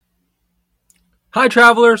Hi,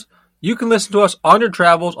 travelers. You can listen to us on your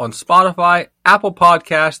travels on Spotify, Apple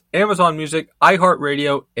Podcasts, Amazon Music,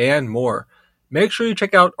 iHeartRadio, and more. Make sure you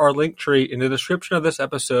check out our link tree in the description of this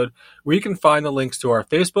episode where you can find the links to our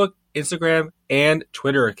Facebook, Instagram, and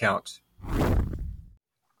Twitter accounts.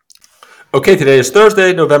 Okay, today is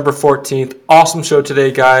Thursday, November 14th. Awesome show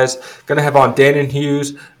today, guys. Going to have on Danan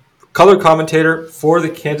Hughes, color commentator for the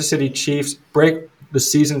Kansas City Chiefs. Break the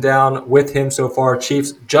season down with him so far.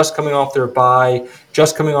 Chiefs just coming off their bye,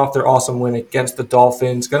 just coming off their awesome win against the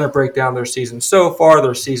Dolphins. Going to break down their season so far,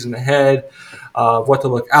 their season ahead, what to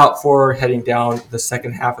look out for heading down the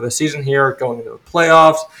second half of the season here, going into the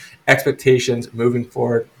playoffs, expectations moving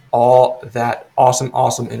forward. All that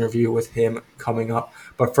awesome interview with him coming up.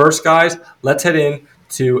 But first, guys, let's head in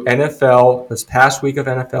to NFL, this past week of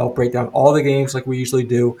NFL, break down all the games like we usually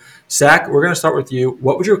do. Zach, we're going to start with you.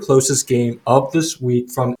 What was your closest game of this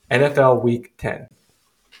week from NFL Week 10?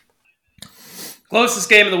 Closest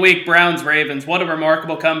game of the week, Browns-Ravens. What a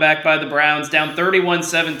remarkable comeback by the Browns. Down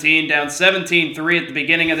 31-17, down 17-3 at the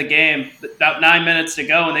beginning of the game. About 9 minutes to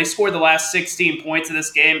go, and they scored the last 16 points of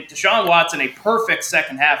this game. Deshaun Watson, a perfect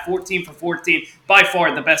second half, 14 for 14. By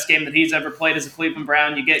far the best game that he's ever played as a Cleveland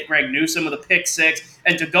Brown. You get Greg Newsome with a pick six.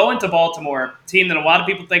 And to go into Baltimore, a team that a lot of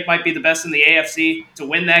people think might be the best in the AFC, to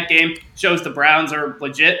win that game shows the Browns are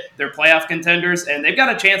legit. They're playoff contenders, and they've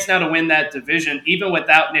got a chance now to win that division, even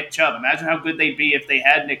without Nick Chubb. Imagine how good they'd be if they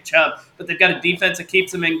had Nick Chubb. But they've got a defense that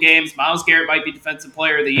keeps them in games. Myles Garrett might be Defensive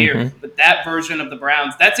Player of the Year. But that version of the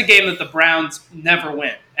Browns, that's a game that the Browns never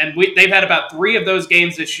win. And they've had about 3 of those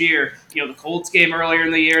games this year. You know, the Colts game earlier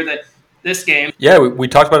in the year, this game. Yeah, we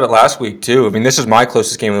talked about it last week, too. I mean, this is my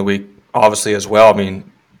closest game of the week, obviously, as well. I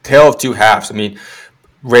mean, tale of two halves. I mean,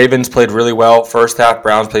 Ravens played really well first half,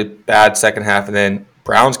 Browns played bad second half, and then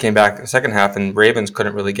Browns came back in the second half, and Ravens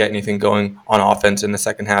couldn't really get anything going on offense in the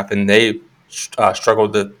second half, and they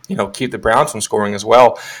struggled to keep the Browns from scoring as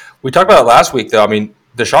well. We talked about it last week, though. I mean,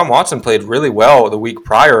 Deshaun Watson played really well the week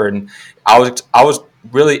prior, and I was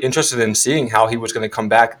really interested in seeing how he was going to come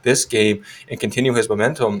back this game and continue his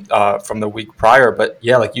momentum from the week prior. But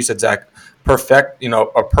yeah, like you said, Zach,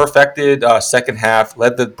 a perfected second half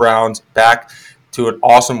led the Browns back to an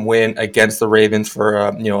awesome win against the Ravens for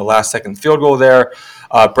a last-second field goal there.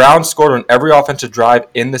 Browns scored on every offensive drive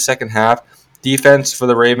in the second half. Defense for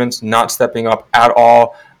the Ravens not stepping up at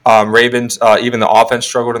all. Ravens, even the offense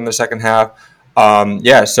struggled in the second half.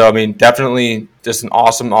 So I mean, definitely just an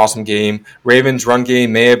awesome game. Ravens run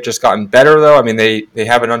game may have just gotten better though. I mean, they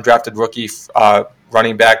have an undrafted rookie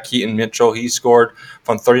running back, Keaton Mitchell. He scored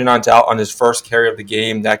from 39 out on his first carry of the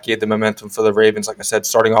game. That gave the momentum for the Ravens, like I said,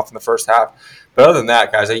 starting off in the first half. But other than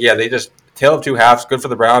that, guys, they just tale of two halves. Good for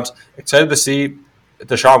the Browns. Excited to see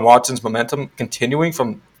Deshaun Watson's momentum continuing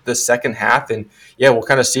from the second half, and we'll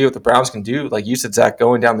kind of see what the Browns can do. Like you said, Zach,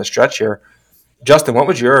 going down the stretch here. Justin,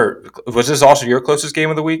 was this also your closest game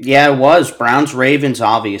of the week? Yeah, it was. Browns-Ravens,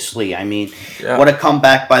 obviously. I mean, what a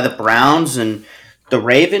comeback by the Browns, and the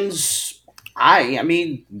Ravens, I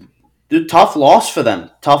mean, the tough loss for them,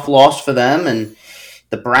 and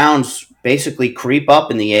the Browns basically creep up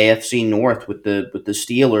in the AFC North with the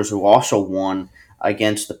Steelers, who also won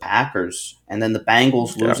against the Packers, and then the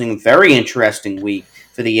Bengals losing a very interesting week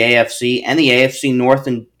for the AFC and the AFC North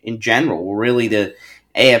in general. Really, the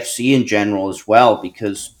AFC in general as well,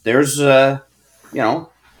 because there's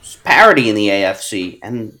parity in the AFC,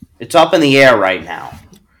 and it's up in the air right now.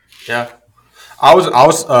 Yeah, I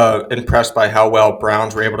was impressed by how well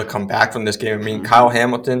Browns were able to come back from this game. I mean, Kyle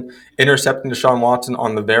Hamilton intercepting Deshaun Watson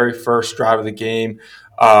on the very first drive of the game.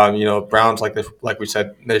 Browns, like we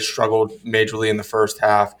said, they struggled majorly in the first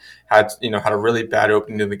half. Had a really bad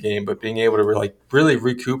opening to the game, but being able to really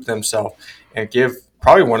recoup themselves and give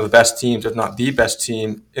probably one of the best teams, if not the best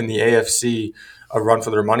team in the AFC, a run for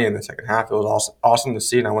their money in the second half. It was awesome to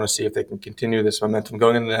see, and I want to see if they can continue this momentum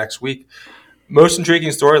going into the next week. Most intriguing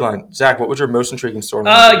storyline. Zach, what was your most intriguing storyline?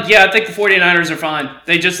 I think the 49ers are fine.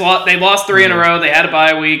 They lost 3 in a row. They had a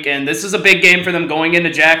bye week, and this is a big game for them going into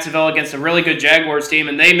Jacksonville against a really good Jaguars team,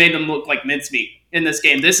 and they made them look like mincemeat in this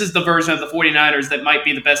game. This is the version of the 49ers that might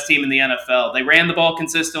be the best team in the NFL. They ran the ball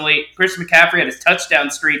consistently. Christian McCaffrey had his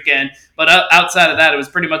touchdown streak in, but outside of that, it was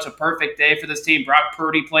pretty much a perfect day for this team. Brock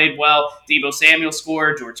Purdy played well. Deebo Samuel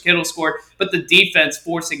scored. George Kittle scored. But the defense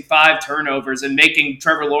forcing 5 turnovers and making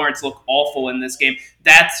Trevor Lawrence look awful in this game.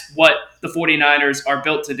 That's what the 49ers are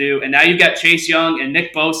built to do. And now you've got Chase Young and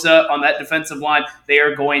Nick Bosa on that defensive line. They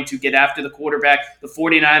are going to get after the quarterback. The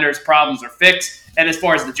 49ers' problems are fixed. And as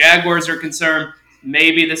far as the Jaguars are concerned,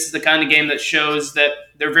 maybe this is the kind of game that shows that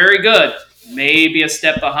they're very good, maybe a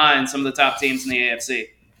step behind some of the top teams in the AFC.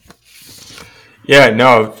 Yeah,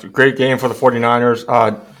 no, great game for the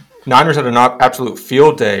 49ers. Niners had an absolute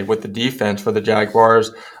field day with the defense for the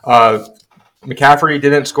Jaguars. McCaffrey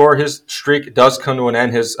didn't score. His streak does come to an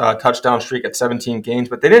end, his touchdown streak at 17 games,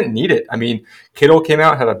 but they didn't need it. I mean, Kittle came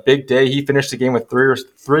out, had a big day. He finished the game with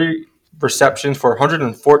three receptions for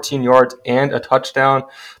 114 yards and a touchdown.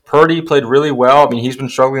 Purdy played really well. I mean, he's been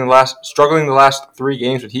struggling the last 3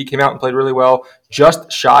 games, but he came out and played really well.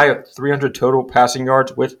 Just shy of 300 total passing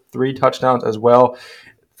yards with 3 touchdowns as well.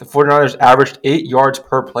 The 49ers averaged 8 yards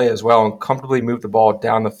per play as well and comfortably moved the ball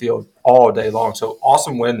down the field all day long. So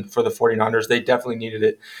awesome win for the 49ers. They definitely needed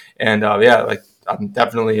it. And I'm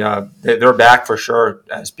definitely they're back for sure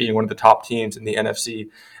as being one of the top teams in the NFC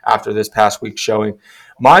after this past week's showing.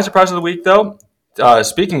 My surprise of the week, though,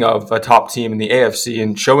 speaking of a top team in the AFC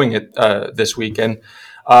and showing it this weekend,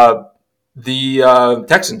 the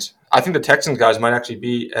Texans. I think the Texans guys might actually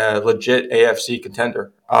be a legit AFC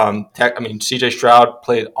contender. CJ Stroud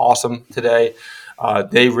played awesome today.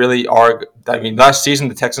 They really are. I mean, last season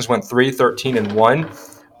the Texans went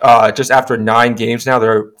 3-13-1. Just after 9 games now,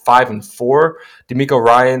 they're 5-4. D'Amico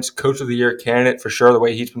Ryan's Coach of the Year candidate for sure. The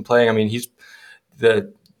way he's been playing, I mean, he's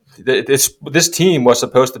the this team was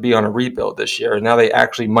supposed to be on a rebuild this year, and now they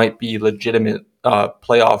actually might be legitimate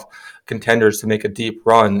playoff contenders to make a deep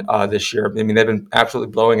run this year. I mean, they've been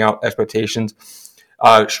absolutely blowing out expectations.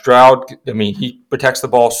 Stroud, I mean, he protects the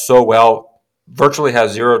ball so well. Virtually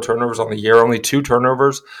has 0 turnovers on the year, only 2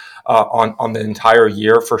 turnovers on the entire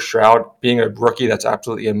year for Stroud. Being a rookie, that's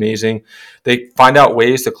absolutely amazing. They find out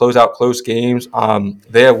ways to close out close games.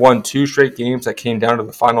 They have won 2 straight games that came down to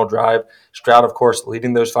the final drive. Stroud, of course,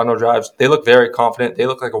 leading those final drives. They look very confident. They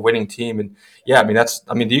look like a winning team. And yeah,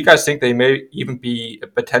 I mean, do you guys think they may even be a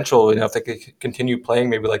potential, if they could continue playing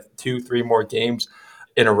maybe like 2-3 more games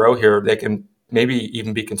in a row here, they can maybe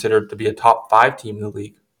even be considered to be a top 5 team in the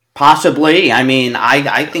league? Possibly. I mean,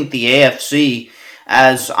 I think the AFC,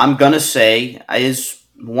 as I'm going to say, is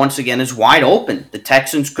once again is wide open. The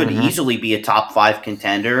Texans could easily be a top 5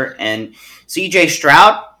 contender, and CJ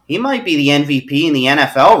Stroud, he might be the MVP in the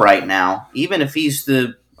NFL right now. Even if he's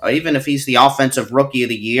the offensive rookie of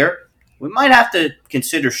the year, we might have to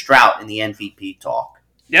consider Stroud in the MVP talk.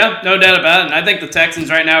 Yeah, no doubt about it. And I think the Texans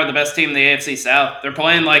right now are the best team in the AFC South. They're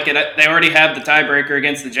playing like it. They already have the tiebreaker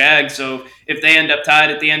against the Jags. So if they end up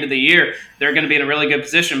tied at the end of the year, they're going to be in a really good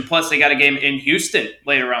position. Plus, they got a game in Houston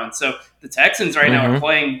later on. So the Texans right now are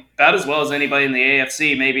playing about as well as anybody in the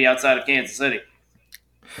AFC, maybe outside of Kansas City.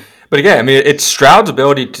 But again, I mean, it's Stroud's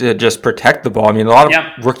ability to just protect the ball. I mean, a lot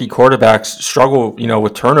of rookie quarterbacks struggle,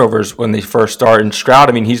 with turnovers when they first start. And Stroud,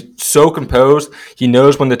 I mean, he's so composed. He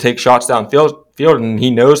knows when to take shots downfield, and he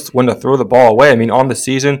knows when to throw the ball away. I mean, on the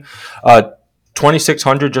season,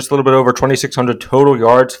 2,600, just a little bit over 2,600 total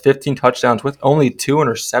yards, 15 touchdowns with only 2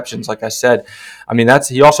 interceptions. Like I said, I mean,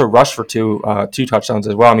 he also rushed for two touchdowns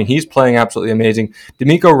as well. I mean, he's playing absolutely amazing.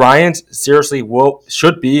 D'Amico Ryans seriously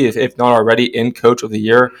should be, if not already, in Coach of the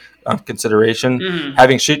Year consideration.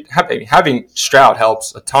 Having Stroud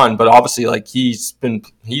helps a ton, but obviously, like he's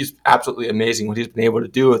absolutely amazing what he's been able to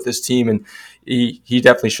do with this team, and he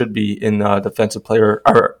definitely should be in the Defensive Player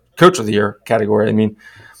or Coach of the Year category. I mean,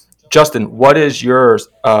 Justin, what is your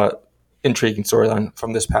intriguing storyline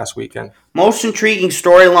from this past weekend? Most intriguing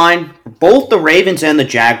storyline, both the Ravens and the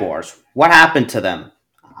Jaguars. What happened to them?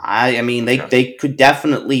 I mean, they could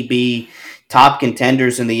definitely be top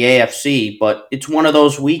contenders in the AFC, but it's one of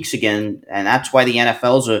those weeks again, and that's why the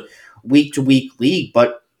NFL's a week-to-week league.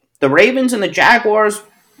 But the Ravens and the Jaguars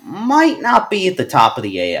might not be at the top of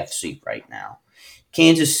the AFC right now.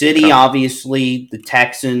 Kansas City, obviously, the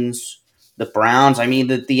Texans, the Browns. I mean,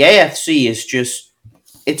 the AFC is just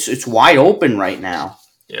it's wide open right now.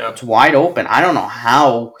 Yeah, it's wide open. I don't know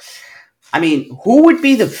how. I mean, who would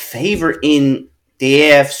be the favorite in the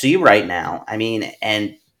AFC right now? I mean,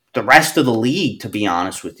 and the rest of the league, to be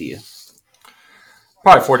honest with you.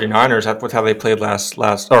 Probably 49ers with how they played last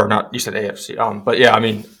or not, you said AFC. But yeah, I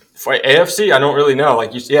mean, for AFC, I don't really know.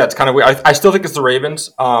 Like it's kind of weird. I still think it's the Ravens.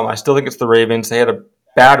 They had a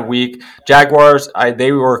bad week. Jaguars,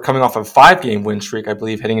 they were coming off a 5-game win streak, I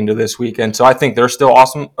believe, heading into this weekend. So I think they're still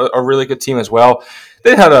awesome, a really good team as well.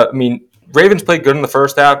 Ravens played good in the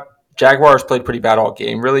first half. Jaguars played pretty bad all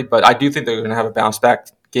game, really. But I do think they're going to have a bounce back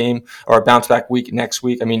game or a bounce back week next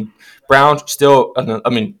week. I mean, Browns still.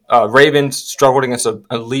 Ravens struggled against an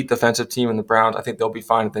elite defensive team in the Browns. I think they'll be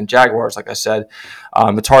fine. And then Jaguars, like I said,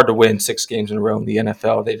 it's hard to win 6 games in a row in the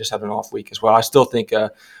NFL. They just had an off week as well. I still think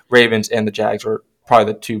Ravens and the Jags are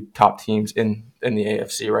probably the 2 top teams in the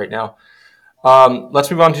AFC right now. Let's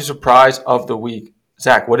move on to surprise of the week.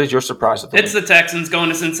 Zach, what is your surprise of the It's week? the Texans going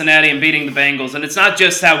to Cincinnati and beating the Bengals. And it's not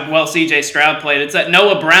just how well C.J. Stroud played. It's that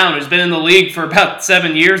Noah Brown, who's been in the league for about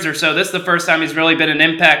 7 years or so. This is the first time he's really been an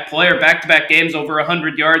impact player. Back-to-back games over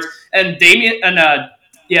 100 yards. And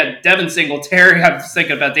Devin Singletary, I was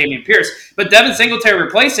thinking about Dameon Pierce, but Devin Singletary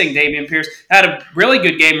replacing Dameon Pierce had a really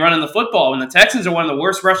good game running the football. And the Texans are one of the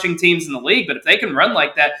worst rushing teams in the league, but if they can run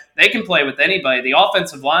like that, they can play with anybody. The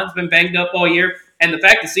offensive line's been banged up all year, and the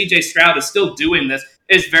fact that C.J. Stroud is still doing this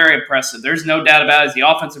is very impressive. There's no doubt about it. He's the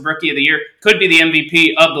offensive rookie of the year, could be the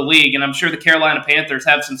MVP of the league, and I'm sure the Carolina Panthers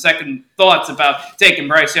have some second thoughts about taking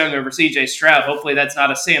Bryce Young over C.J. Stroud. Hopefully that's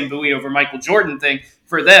not a Sam Bowie over Michael Jordan thing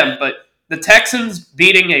for them, but the Texans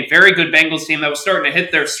beating a very good Bengals team that was starting to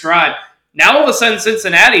hit their stride. Now all of a sudden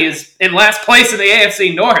Cincinnati is in last place in the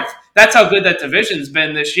AFC North. That's how good that division's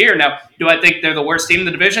been this year. Now, do I think they're the worst team in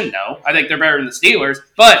the division? No. I think they're better than the Steelers,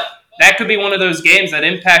 but that could be one of those games that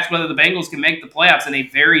impacts whether the Bengals can make the playoffs in a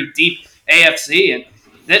very deep AFC. And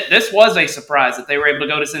this was a surprise that they were able to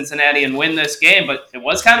go to Cincinnati and win this game, but it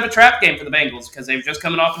was kind of a trap game for the Bengals because they were just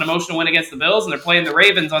coming off an emotional win against the Bills, and they're playing the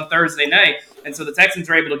Ravens on Thursday night. And so the Texans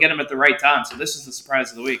were able to get them at the right time. So this is the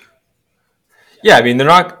surprise of the week. Yeah, I mean,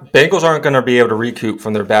 Bengals aren't going to be able to recoup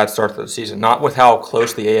from their bad start to the season. Not with how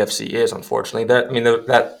close the AFC is, unfortunately.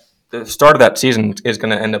 The start of that season is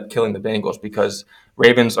going to end up killing the Bengals because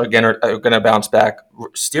Ravens again are going to bounce back.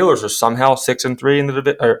 Steelers are somehow 6-3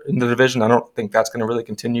 in the division. I don't think that's going to really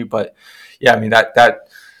continue, but yeah, I mean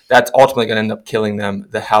that's ultimately going to end up killing them.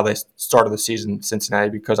 How they started the season, Cincinnati,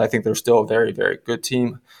 because I think they're still a very, very good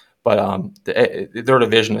team. But their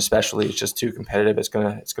division, especially, is just too competitive. It's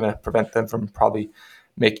gonna prevent them from probably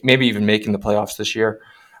maybe even making the playoffs this year.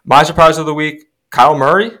 My surprise of the week: Kyle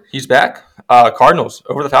Murray. He's back. Cardinals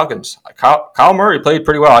over the Falcons. Kyle Murray played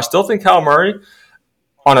pretty well. I still think Kyle Murray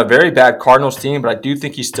on a very bad Cardinals team, but I do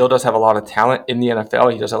think he still does have a lot of talent in the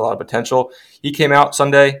NFL. He does have a lot of potential. He came out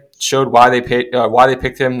Sunday, showed why they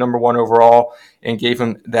picked him number one overall, and gave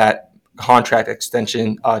him that contract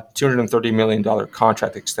extension, $230 million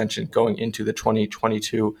contract extension going into the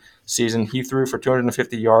 2022 season. He threw for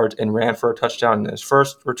 250 yards and ran for a touchdown in his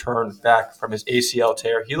first return back from his ACL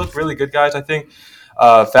tear. He looked really good, guys, I think.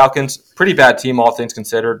 Falcons, pretty bad team, all things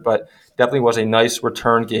considered, but definitely was a nice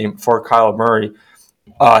return game for Kyle Murray.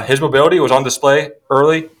 His mobility was on display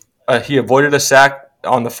early. He avoided a sack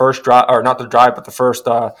on the first drive, or not the drive, but the first,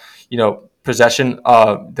 possession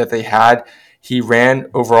that they had. He ran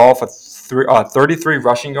overall for 33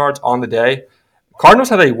 rushing yards on the day. Cardinals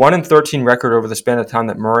had a 1-13 record over the span of time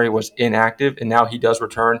that Murray was inactive, and now he does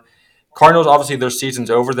return. Cardinals, obviously, their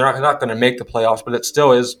season's over. They're not going to make the playoffs, but it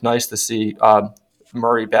still is nice to see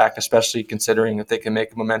Murray back, especially considering if they can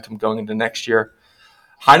make momentum going into next year.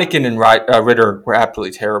 Heineken and Ritter were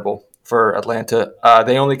absolutely terrible for Atlanta.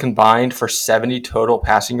 They only combined for 70 total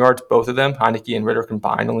passing yards, both of them. Heineke and Ritter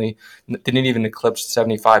combined didn't even eclipse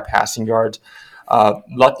 75 passing yards.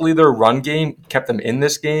 Luckily, their run game kept them in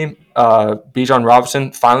this game. Bijan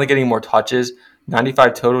Robinson finally getting more touches,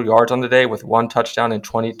 95 total yards on the day with 1 touchdown and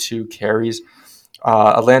 22 carries.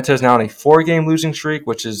 Atlanta is now on a 4-game losing streak,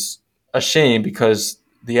 which is a shame because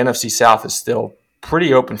the NFC South is still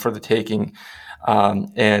pretty open for the taking.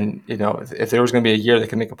 And if there was going to be a year that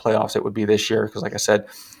could make the playoffs, it would be this year because, like I said,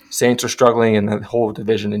 Saints are struggling, and the whole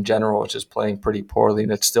division in general is just playing pretty poorly,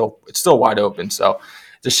 and it's still wide open. So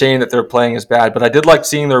it's a shame that they're playing as bad. But I did like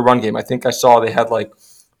seeing their run game. I think I saw they had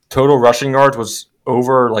total rushing yards was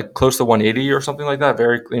over close to 180 or something like that.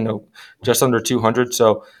 Very just under 200.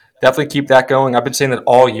 So definitely keep that going. I've been saying that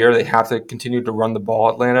all year they have to continue to run the ball,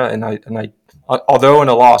 Atlanta, and I although in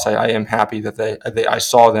a loss, I am happy that I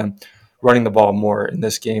saw them running the ball more in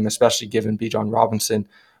this game, especially given Bijan Robinson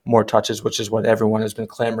more touches, which is what everyone has been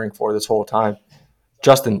clamoring for this whole time.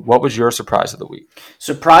 Justin, what was your surprise of the week?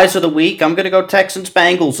 Surprise of the week, I'm going to go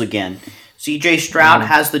Texans-Bengals again. C.J. Stroud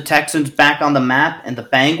has the Texans back on the map, and the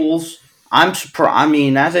Bengals,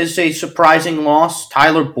 as I say, surprising loss.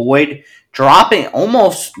 Tyler Boyd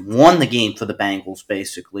almost won the game for the Bengals,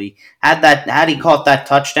 basically. Had he caught that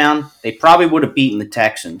touchdown, they probably would have beaten the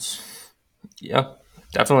Texans. Yeah,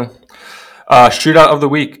 definitely. Shootout of the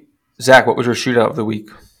week. Zach, what was your shootout of the week?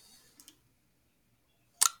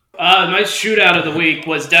 My shootout of the week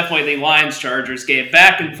was definitely the Lions-Chargers game.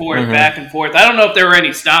 Back and forth, back and forth. I don't know if there were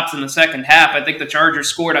any stops in the second half. I think the Chargers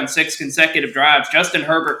scored on 6 consecutive drives. Justin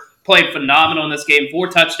Herbert played phenomenal in this game. 4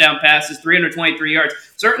 touchdown passes, 323 yards.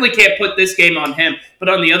 Certainly can't put this game on him. But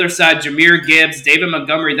on the other side, Jahmyr Gibbs, David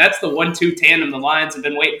Montgomery, that's the 1-2 tandem the Lions have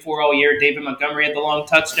been waiting for all year. David Montgomery had the long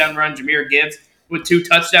touchdown run. Jahmyr Gibbs with 2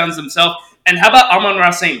 touchdowns himself. And how about Amon-Ra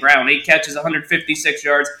St. Brown? 8 catches, 156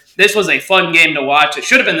 yards. This was a fun game to watch. It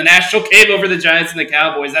should have been the national game over the Giants and the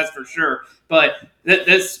Cowboys, that's for sure. But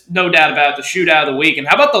this, no doubt about it, the shootout of the week. And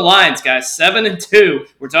how about the Lions, guys? 7-2.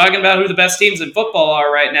 We're talking about who the best teams in football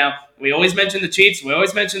are right now. We always mention the Chiefs. We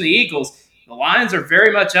always mention the Eagles. The Lions are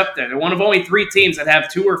very much up there. They're one of only 3 teams that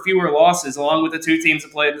have 2 or fewer losses, along with the 2 teams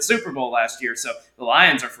that played in the Super Bowl last year. So the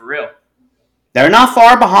Lions are for real. They're not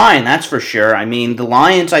far behind, that's for sure. I mean, the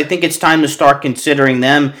Lions, I think it's time to start considering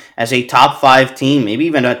them as a top 5 team, maybe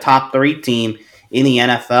even a top 3 team in the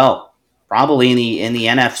NFL, probably in the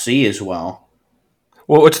NFC as well.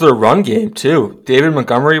 Well, it's their run game, too. David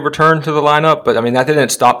Montgomery returned to the lineup, but, I mean, that didn't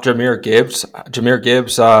stop Jahmyr Gibbs. Jahmyr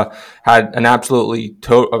Gibbs had an absolutely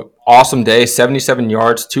awesome day, 77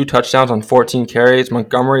 yards, 2 touchdowns on 14 carries.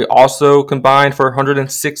 Montgomery also combined for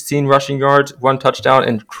 116 rushing yards, 1 touchdown,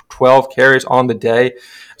 and 12 carries on the day.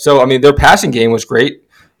 So, I mean, their passing game was great.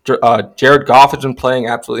 Jared Goff has been playing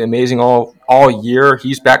absolutely amazing all year.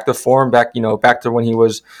 He's back to form, back to when he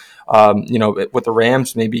was – with the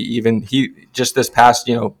Rams, maybe even he just this past,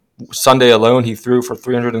 Sunday alone, he threw for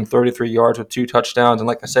 333 yards with 2 touchdowns. And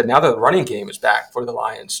like I said, now the running game is back for the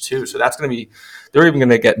Lions too. So that's they're even going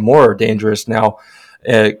to get more dangerous now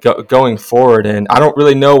going forward. And I don't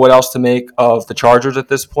really know what else to make of the Chargers at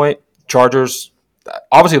this point. Chargers,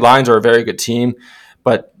 obviously Lions are a very good team,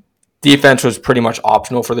 but defense was pretty much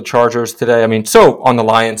optional for the Chargers today. I mean, so on the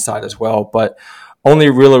Lions side as well, but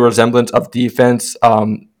only real resemblance of defense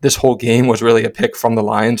this whole game was really a pick from the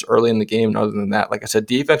Lions early in the game. And other than that, like I said,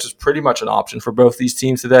 defense is pretty much an option for both these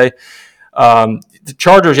teams today. The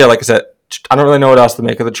Chargers, like I said, I don't really know what else to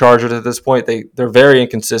make of the Chargers at this point. They're very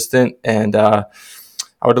inconsistent, and I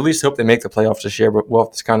would at least hope they make the playoffs this year, but we'll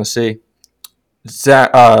have to kind of see.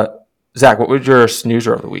 Zach, what was your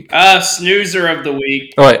snoozer of the week? Snoozer of the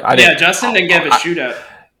week. Oh, wait, Justin didn't give a shootout.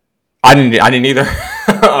 I didn't either.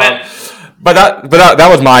 But that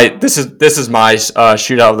was my this is my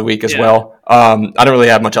shootout of the week as well. I don't really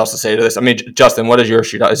have much else to say to this. I mean, Justin, what is your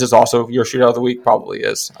shootout? Is this also your shootout of the week? Probably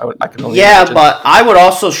is. I can only imagine. But I would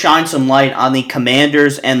also shine some light on the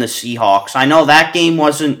Commanders and the Seahawks. I know that game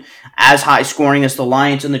wasn't as high scoring as the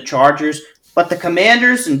Lions and the Chargers, but the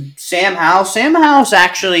Commanders and Sam Howell's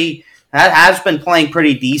actually has been playing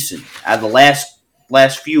pretty decent. The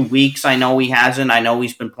last few weeks, I know he hasn't. I know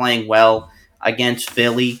he's been playing well against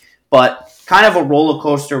Philly, but kind of a roller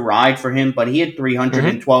coaster ride for him, but he had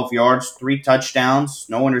 312 yards, 3 touchdowns,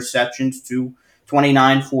 no interceptions,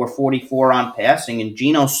 229 for 44 on passing, and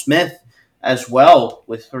Geno Smith as well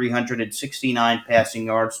with 369 passing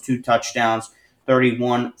yards, 2 touchdowns,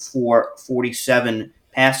 31 for 47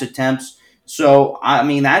 pass attempts. So, I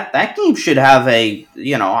mean, that game should have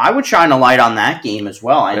I would shine a light on that game as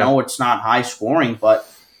well. I know it's not high scoring,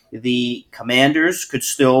 but the Commanders could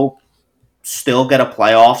still get a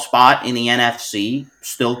playoff spot in the NFC,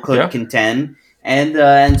 still could contend.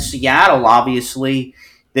 And Seattle, obviously,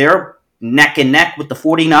 they're neck and neck with the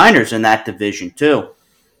 49ers in that division, too.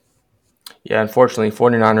 Yeah, unfortunately,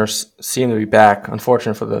 49ers seem to be back.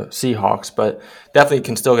 Unfortunate for the Seahawks, but definitely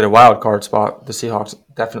can still get a wild card spot. The Seahawks,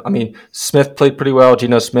 definitely. I mean, Smith played pretty well.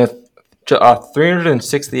 Geno Smith,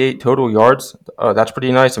 368 total yards. That's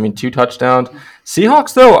pretty nice. I mean, 2 touchdowns.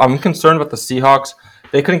 Seahawks, though, I'm concerned about the Seahawks.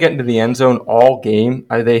 They couldn't get into the end zone all game.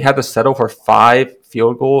 They had to settle for 5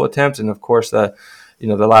 field goal attempts, and of course, the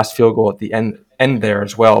last field goal at the end there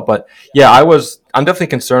as well. But yeah, I'm definitely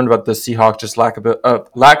concerned about the Seahawks just lack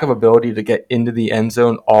of ability to get into the end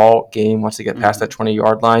zone all game once they get past that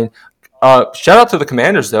 20-yard line. Shout out to the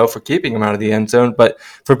Commanders though for keeping them out of the end zone, but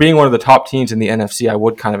for being one of the top teams in the NFC, I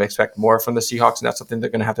would kind of expect more from the Seahawks, and that's something they're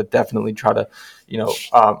going to have to definitely try to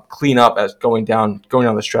clean up as going down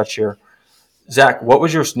the stretch here. Zach, what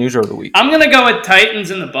was your snoozer of the week? I'm going to go with Titans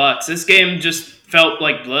and the Bucks. This game just felt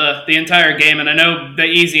like the entire game, and I know the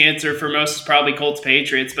easy answer for most is probably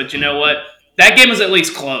Colts-Patriots, but you know what? That game was at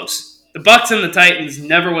least close. The Bucks and the Titans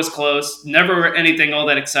never was close, never anything all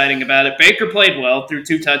that exciting about it. Baker played well, threw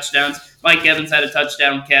 2 touchdowns. Mike Evans had a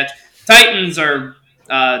touchdown catch. Titans are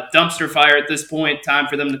dumpster fire at this point. Time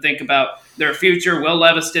for them to think about their future. Will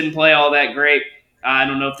Levis didn't play all that great. I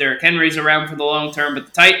don't know if Derrick Henry's around for the long term, but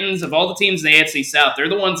the Titans, of all the teams in the AFC South, they're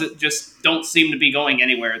the ones that just don't seem to be going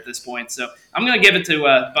anywhere at this point. So I'm going to give it to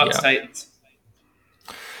Bucks-Titans.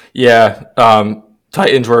 Yeah,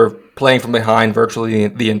 Titans were playing from behind virtually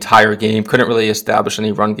the entire game. Couldn't really establish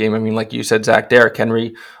any run game. I mean, like you said, Zach, Derrick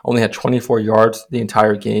Henry only had 24 yards the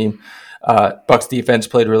entire game. Bucks defense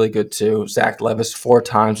played really good too. Zach Levis 4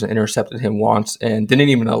 times and intercepted him once, and didn't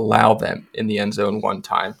even allow them in the end zone 1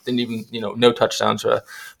 time. Didn't even, no touchdowns for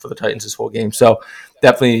the Titans this whole game. So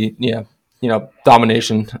definitely,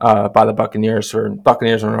 domination by the Buccaneers. Or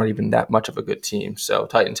Buccaneers are not even that much of a good team. So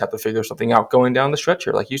Titans have to figure something out going down the stretch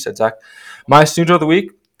here, like you said, Zach. My snoozer of the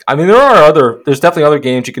week. I mean, there's definitely other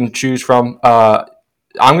games you can choose from. I'm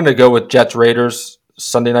going to go with Jets Raiders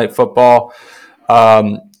Sunday Night Football.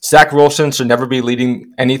 Zach Wilson should never be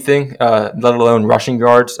leading anything, let alone rushing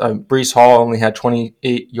yards. Breece Hall only had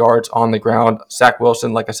 28 yards on the ground. Zach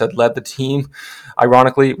Wilson, like I said, led the team,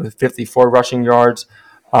 ironically, with 54 rushing yards.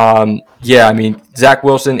 Zach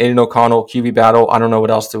Wilson, Aiden O'Connell, QB battle. I don't know what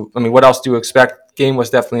else do you expect? Game was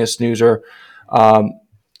definitely a snoozer.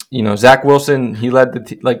 Zach Wilson, he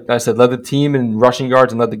led led the team in rushing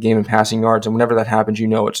yards and led the game in passing yards. And whenever that happens,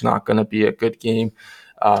 it's not going to be a good game.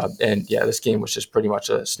 This game was just pretty much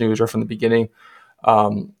a snoozer from the beginning.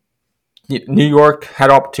 New York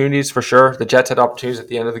had opportunities for sure. The Jets had opportunities at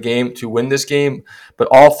the end of the game to win this game, but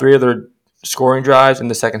all three of their scoring drives in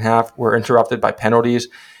the second half were interrupted by penalties.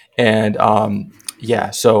 And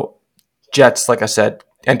so Jets, like I said,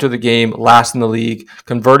 enter the game last in the league,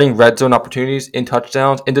 converting red zone opportunities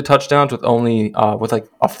into touchdowns with only with like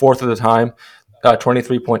a fourth of the time,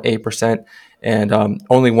 23.8%. And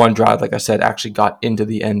only one drive, like I said, actually got into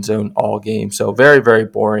the end zone all game. So very, very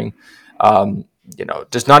boring.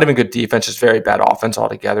 Just not even good defense, just very bad offense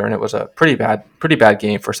altogether. And it was a pretty bad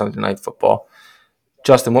game for Sunday Night Football.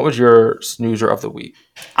 Justin, what was your snoozer of the week?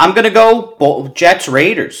 I'm gonna go Jets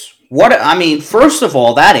Raiders. First of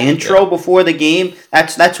all, that intro before the game,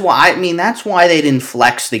 that's why they didn't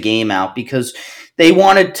flex the game out, because they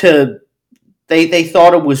wanted to. They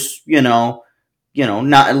thought it was not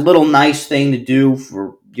a little nice thing to do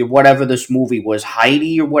for whatever this movie was,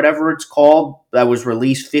 Heidi or whatever it's called, that was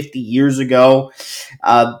released 50 years ago.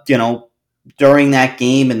 During that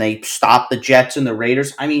game, and they stopped the Jets and the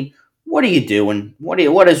Raiders. I mean, what are you doing? What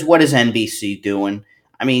is NBC doing?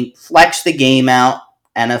 I mean, flex the game out,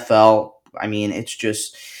 NFL. I mean,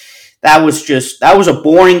 that was a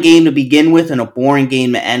boring game to begin with and a boring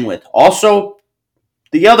game to end with. Also,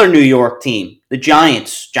 the other New York team, the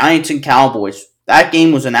Giants and Cowboys. That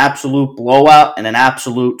game was an absolute blowout and an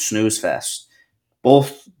absolute snooze fest.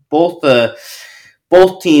 Both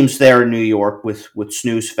teams there in New York with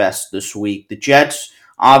snooze fest this week. The Jets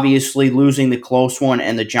obviously losing the close one,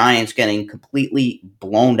 and the Giants getting completely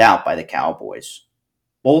blown out by the Cowboys.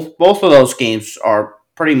 Both of those games are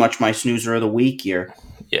pretty much my snoozer of the week here.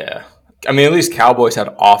 Yeah. I mean, at least Cowboys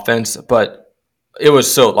had offense, but it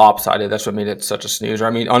was so lopsided. That's what made it such a snoozer.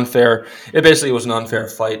 I mean, unfair. It basically was an unfair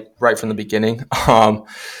fight right from the beginning.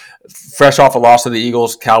 Fresh off a loss to the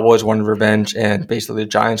Eagles, Cowboys wanted revenge, and basically the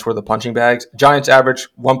Giants were the punching bags. Giants averaged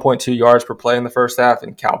 1.2 yards per play in the first half,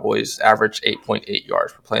 and Cowboys averaged 8.8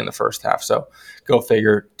 yards per play in the first half. So go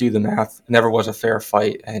figure, do the math. It never was a fair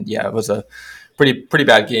fight, and it was a pretty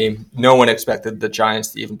bad game. No one expected the Giants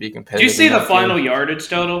to even be competitive. Did you see the final yardage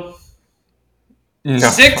total? No.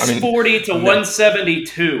 640 to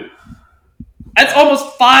 172. That's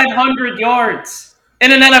almost 500 yards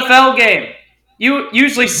in an NFL game. You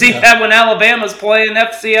usually see that when Alabama's playing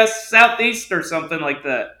FCS Southeast or something like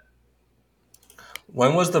that.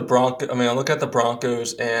 When was the Broncos? I mean, I look at the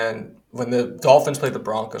Broncos, and when the Dolphins played the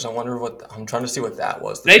Broncos, I'm trying to see what that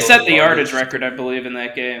was. They set the yardage record, I believe, in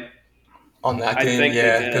that game. On that game,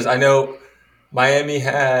 yeah, because I know Miami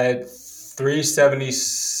had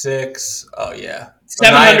 376. Oh yeah,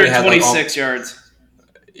 726 yards.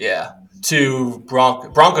 Yeah, to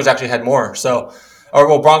Broncos actually had more. So,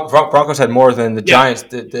 Broncos had more than the Giants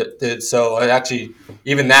did. So actually,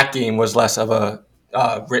 even that game was less of a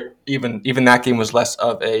even that game was less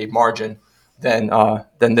of a margin than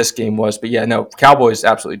this game was. But yeah, no, Cowboys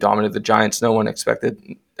absolutely dominated the Giants. No one expected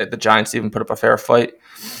the Giants to even put up a fair fight.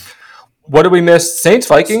 What did we miss? Saints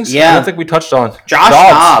Vikings. Yeah, I don't think we touched on Josh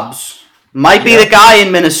Dobbs. Might be the guy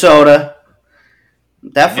in Minnesota.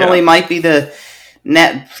 Definitely might be the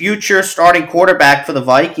future starting quarterback for the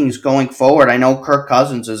Vikings going forward. I know Kirk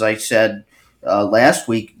Cousins, as I said last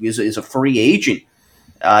week, is a free agent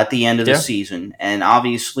at the end of the season. And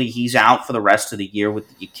obviously he's out for the rest of the year with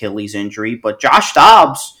the Achilles injury. But Josh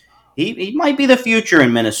Dobbs, he might be the future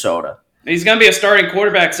in Minnesota. He's going to be a starting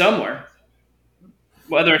quarterback somewhere.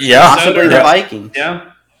 Whether it's possibly the Vikings.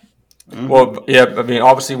 Yeah. Mm-hmm. Well, yeah. I mean,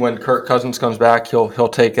 obviously, when Kirk Cousins comes back, he'll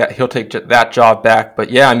take that job back. But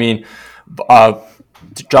yeah, I mean,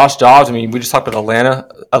 Josh Dobbs. I mean, we just talked about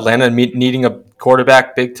Atlanta needing a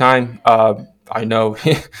quarterback big time. I know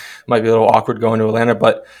it might be a little awkward going to Atlanta,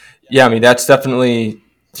 but yeah, I mean, he's definitely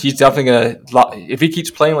gonna, if he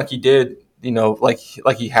keeps playing like he did, like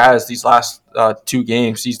he has these last 2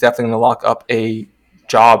 games, he's definitely gonna lock up a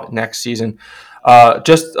job next season.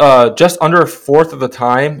 Just under a fourth of the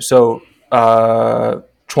time. So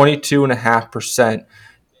 22.5%.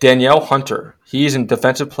 Danielle Hunter, he's in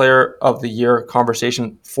Defensive Player of the Year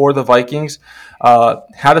conversation for the Vikings.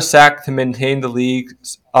 Had a sack to maintain the league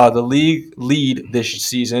lead this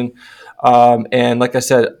season, and like I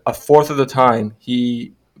said, a fourth of the time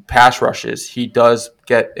he pass rushes, he does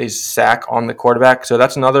get a sack on the quarterback. So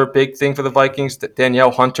that's another big thing for the Vikings. That Danielle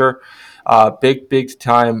Hunter, big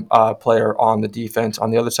time player on the defense on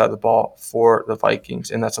the other side of the ball for the Vikings,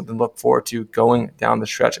 and that's something to look forward to going down the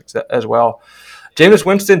stretch as well. Jameis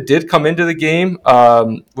Winston did come into the game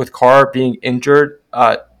with Carr being injured.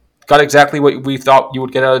 Got exactly what we thought you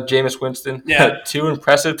would get out of Jameis Winston. Yeah. 2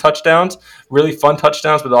 impressive touchdowns, really fun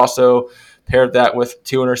touchdowns, but also paired that with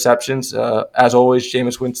 2 interceptions. As always,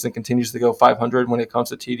 Jameis Winston continues to go 500 when it comes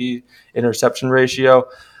to TD interception ratio.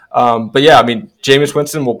 But yeah, I mean, Jameis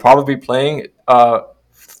Winston will probably be playing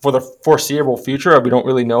for the foreseeable future. We don't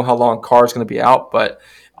really know how long Carr is going to be out, but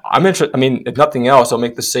I'm interested. I mean, if nothing else, it'll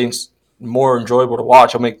make the Saints more enjoyable to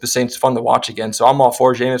watch. It'll make the Saints fun to watch again. So I'm all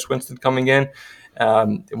for Jameis Winston coming in.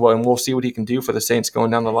 And we'll see what he can do for the Saints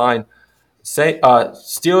going down the line.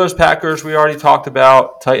 Steelers, Packers, we already talked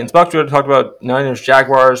about. Titans, Bucks, we already talked about. Niners,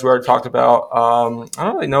 Jaguars, we already talked about. I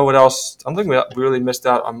don't really know what else. I don't think we really missed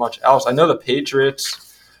out on much else. I know the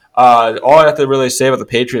Patriots. All I have to really say about the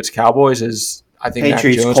Patriots, Cowboys is I think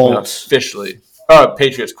Patriots, Mac Jones Colts. officially.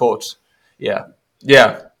 Patriots, Colts. Yeah.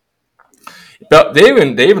 They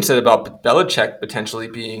even said about Belichick potentially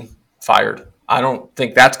being fired. I don't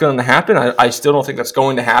think that's going to happen. I still don't think that's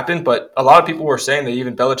going to happen. But a lot of people were saying that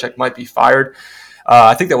even Belichick might be fired.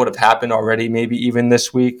 I think that would have happened already, maybe even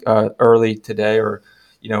this week, early today or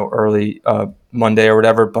early Monday or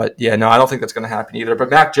whatever. But yeah, no, I don't think that's going to happen either. But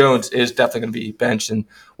Mac Jones is definitely going to be benched, and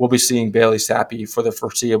we'll be seeing Bailey Zappi for the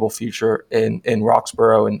foreseeable future in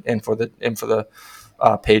Roxborough and for the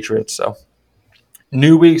Patriots. So.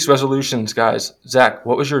 New Week's resolutions, guys. Zach,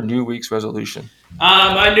 what was your New Week's resolution?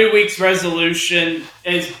 My New Week's resolution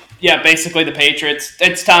is, basically the Patriots.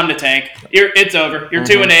 It's time to tank. It's over. You're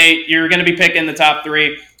 2-8. You're going to be picking the top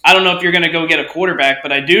 3. I don't know if you're going to go get a quarterback,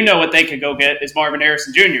 but I do know what they could go get is Marvin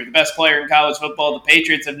Harrison Jr., the best player in college football. The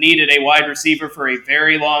Patriots have needed a wide receiver for a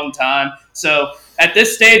very long time. So at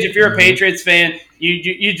this stage, if you're a Patriots fan,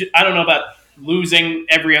 you I don't know about losing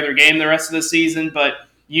every other game the rest of the season, but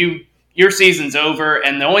your season's over,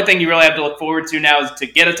 and the only thing you really have to look forward to now is to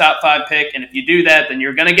get a top 5 pick, and if you do that, then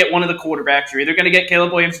you're going to get one of the quarterbacks. You're either going to get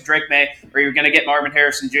Caleb Williams or Drake May, or you're going to get Marvin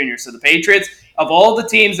Harrison Jr. So the Patriots, of all the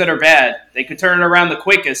teams that are bad, they could turn it around the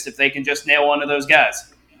quickest if they can just nail one of those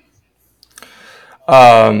guys.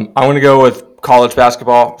 I'm going to go with college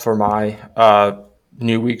basketball for my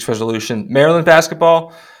New Week's resolution. Maryland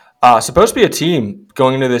basketball, supposed to be a team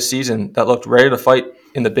going into this season that looked ready to fight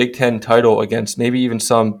in the Big Ten title against maybe even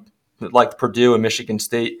some like Purdue and Michigan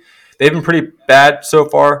State. They've been pretty bad so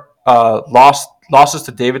far. Losses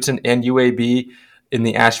to Davidson and UAB in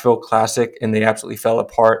the Asheville Classic, and they absolutely fell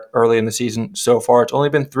apart early in the season so far. It's only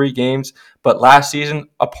been 3 games, but last season,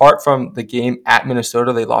 apart from the game at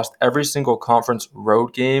Minnesota, they lost every single conference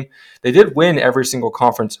road game. They did win every single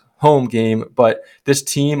conference home game, but this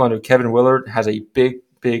team under Kevin Willard has a big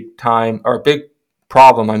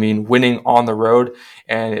problem, winning on the road.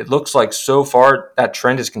 And it looks like so far that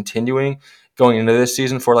trend is continuing going into this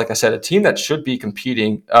season for, like I said, a team that should be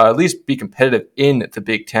competing, at least be competitive in the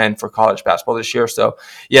Big Ten for college basketball this year. So,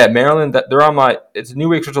 yeah, Maryland, it's a New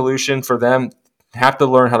Week's resolution for them. Have to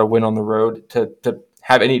learn how to win on the road to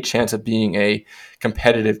have any chance of being a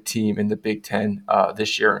competitive team in the Big Ten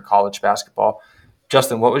this year in college basketball.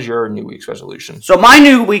 Justin, what was your New Week's resolution? So my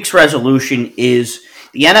New Week's resolution is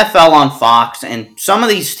the NFL on Fox and some of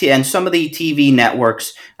the TV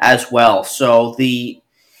networks as well. So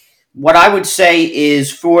what I would say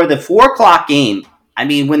is for the 4:00 game,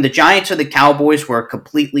 when the Giants and the Cowboys were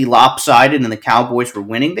completely lopsided and the Cowboys were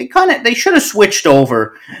winning, they should have switched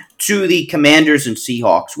over to the Commanders and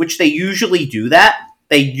Seahawks, which they usually do that.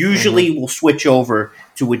 They usually will switch over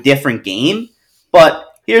to a different game. But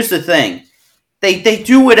here's the thing. They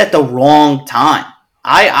do it at the wrong time.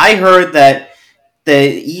 I heard that the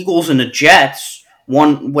Eagles and the Jets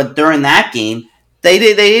won during that game. They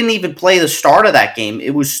didn't even play the start of that game.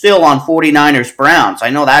 It was still on 49ers Browns.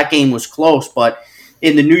 I know that game was close, but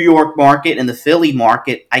in the New York market and the Philly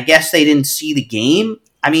market, I guess they didn't see the game.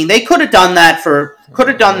 They could have done that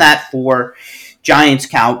for Giants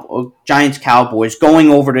Cowboys going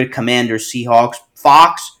over to Commanders Seahawks.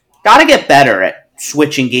 Fox got to get better at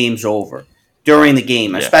switching games over during the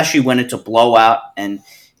game, especially when it's a blowout, and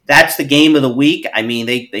that's the game of the week.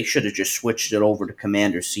 They should have just switched it over to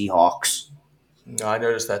Commanders Seahawks. No, I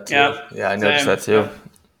noticed that too. Yeah, I noticed that too.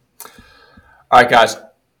 All right, guys.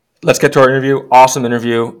 let's get to our interview. Awesome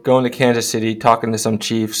interview. Going to Kansas City, talking to some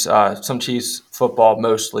Chiefs football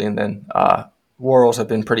mostly, and then Royals have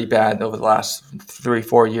been pretty bad over the last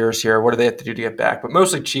 3-4 years here. What do they have to do to get back? But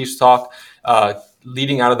mostly Chiefs talk,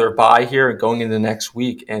 leading out of their bye here and going into the next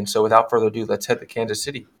week. And so without further ado, let's head to Kansas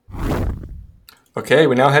City. Okay,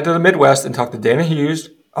 we now head to the Midwest and talk to Danan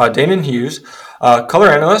Hughes, color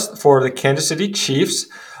analyst for the Kansas City Chiefs.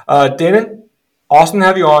 Danan, awesome to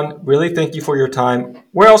have you on. Really thank you for your time.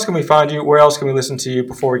 Where else can we find you? Where else can we listen to you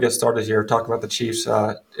before we get started here? Talk about the Chiefs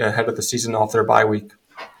ahead of the season off their bye week.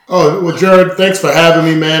 Oh, well, Jared, thanks for having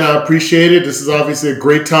me, man. I appreciate it. This is obviously a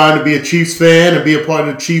great time to be a Chiefs fan and be a part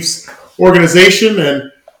of the Chiefs organization.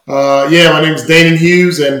 And my name is Danan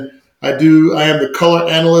Hughes, and I am the color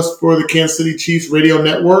analyst for the Kansas City Chiefs radio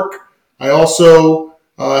network. I also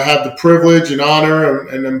have the privilege and honor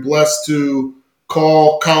and am blessed to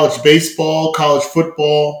call college baseball, college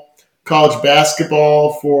football, college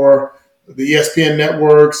basketball for the ESPN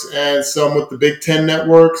networks and some with the Big Ten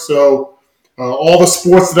network. So all the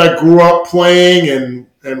sports that I grew up playing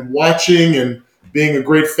and watching and being a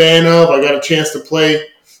great fan of, I got a chance to play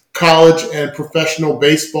college and professional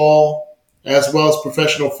baseball as well as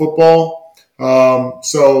professional football.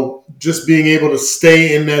 So just being able to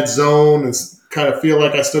stay in that zone and kind of feel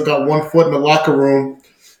like I still got one foot in the locker room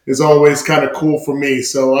is always kind of cool for me.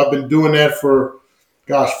 So I've been doing that for,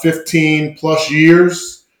 15 plus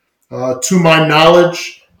years. To my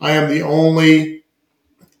knowledge, I am the only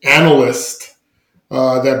analyst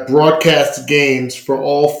that broadcasts games for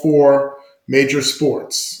all four major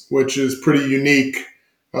sports, which is pretty unique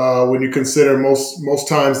when you consider most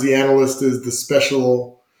times the analyst is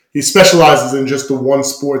he specializes in just the one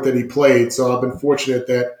sport that he played. So I've been fortunate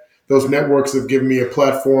that those networks have given me a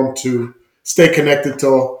platform to stay connected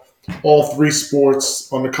to all three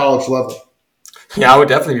sports on the college level. Yeah, I would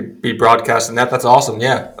definitely be broadcasting that. That's awesome.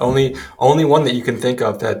 Yeah, only one that you can think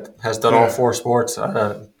of that has done all four sports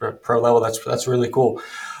pro level. That's really cool.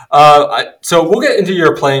 So we'll get into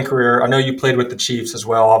your playing career. I know you played with the Chiefs as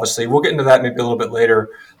well. Obviously, we'll get into that maybe a little bit later.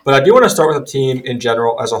 But I do want to start with the team in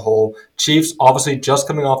general as a whole. Chiefs obviously just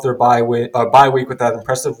coming off their bye week with that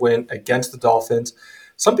impressive win against the Dolphins.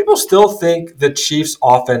 Some people still think the Chiefs'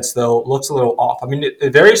 offense, though, looks a little off. I mean,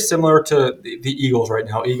 it's very similar to the Eagles right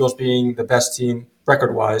now, Eagles being the best team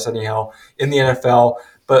record-wise, anyhow, in the NFL.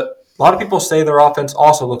 But a lot of people say their offense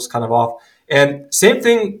also looks kind of off. And same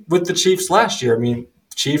thing with the Chiefs last year. I mean,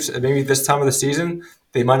 Chiefs, maybe this time of the season,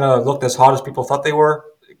 they might not have looked as hot as people thought they were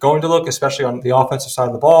going to look, especially on the offensive side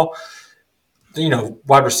of the ball.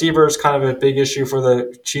 Wide receivers kind of a big issue for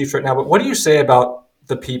the Chiefs right now. But what do you say about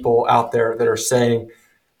the people out there that are saying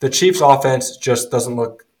the Chiefs' offense just doesn't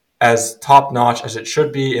look as top-notch as it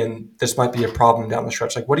should be, and this might be a problem down the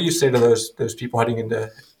stretch? Like, what do you say to those people heading into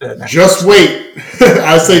the next Just wait.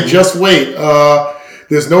 I say just wait.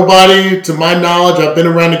 There's nobody, to my knowledge, I've been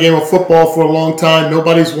around the game of football for a long time,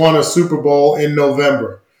 nobody's won a Super Bowl in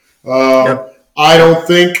November. I don't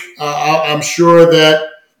think, I'm sure that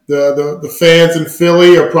the fans in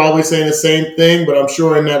Philly are probably saying the same thing, but I'm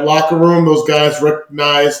sure in that locker room, those guys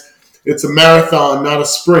recognize it's a marathon, not a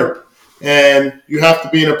sprint. And you have to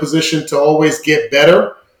be in a position to always get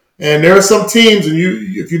better. And there are some teams, and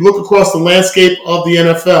if you look across the landscape of the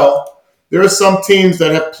NFL, there are some teams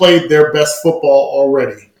that have played their best football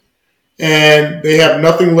already. And they have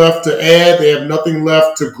nothing left to add. They have nothing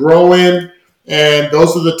left to grow in. And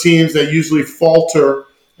those are the teams that usually falter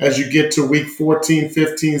as you get to week 14,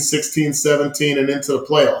 15, 16, 17, and into the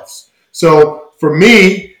playoffs. So for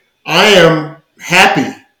me, I am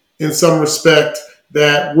happy in some respect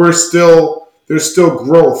that there's still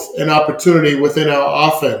growth and opportunity within our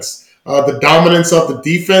offense. The dominance of the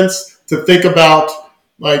defense, to think about,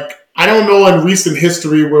 I don't know in recent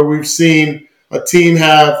history where we've seen a team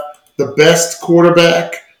have the best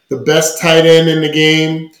quarterback, the best tight end in the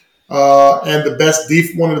game, and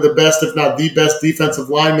one of the best, if not the best, defensive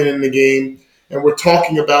lineman in the game, and we're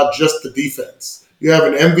talking about just the defense. You have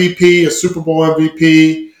an MVP, a Super Bowl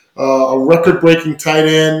MVP, a record-breaking tight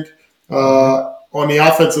end on the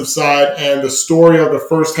offensive side, and the story of the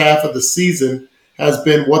first half of the season has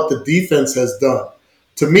been what the defense has done.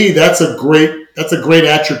 To me, that's a great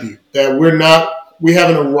attribute that we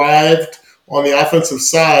haven't arrived on the offensive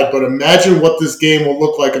side, but imagine what this game will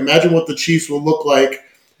look like. Imagine what the Chiefs will look like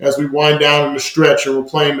as we wind down in the stretch and we're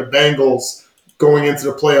playing the Bengals going into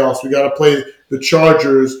the playoffs. We got to play the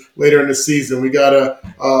Chargers later in the season. We got a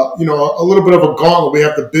little bit of a gauntlet. We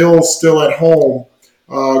have the Bills still at home.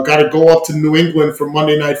 Got to go up to New England for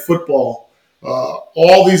Monday Night Football.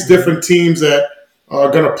 All these different teams that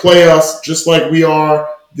are going to play us just like we are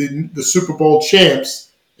the Super Bowl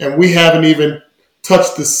champs, and we haven't even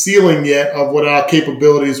touched the ceiling yet of what our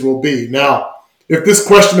capabilities will be. Now, if this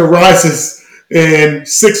question arises in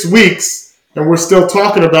 6 weeks and we're still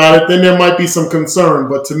talking about it, then there might be some concern.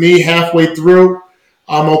 But to me, halfway through,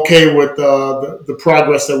 I'm okay with the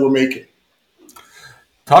progress that we're making.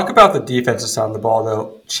 Talk about the defensive side of the ball,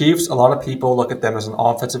 though. Chiefs, a lot of people look at them as an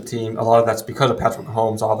offensive team. A lot of that's because of Patrick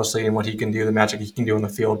Mahomes, obviously, and what he can do, the magic he can do on the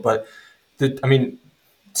field. But,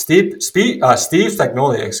 Steve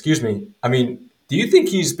Spagnuolo, excuse me. Do you think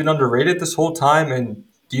he's been underrated this whole time? And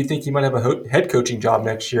do you think he might have a head coaching job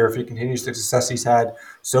next year if he continues the success he's had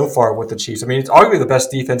so far with the Chiefs? It's arguably the best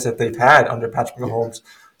defense that they've had under Patrick Mahomes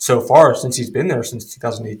so far since he's been there since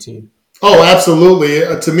 2018. Oh, absolutely.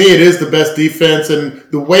 To me, it is the best defense, and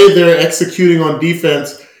the way they're executing on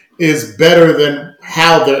defense is better than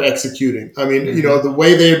how they're executing. The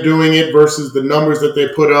way they're doing it versus the numbers that they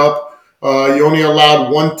put up. You only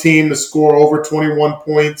allowed one team to score over 21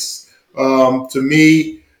 points. To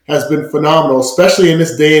me, has been phenomenal, especially in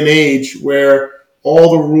this day and age where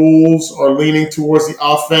all the rules are leaning towards the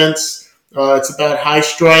offense. It's about high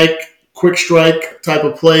strike, quick strike type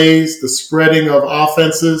of plays, the spreading of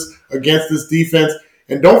offenses against this defense.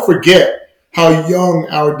 And don't forget how young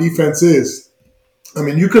our defense is.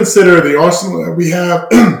 You consider the arsenal that we have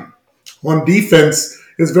on defense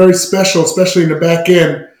is very special, especially in the back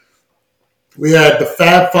end. We had the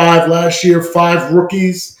Fab Five last year, 5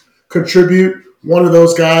 rookies contribute. One of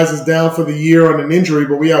those guys is down for the year on an injury,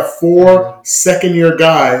 but we have 4 second-year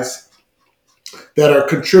guys that are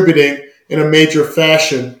contributing in a major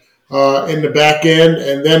fashion in the back end.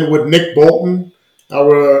 And then with Nick Bolton,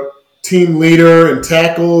 our team leader in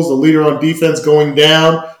tackles, the leader on defense going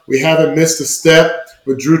down, we haven't missed a step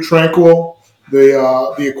with Drew Tranquill,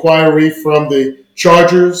 the acquiree from the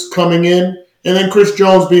Chargers coming in, and then Chris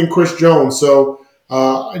Jones being Chris Jones. So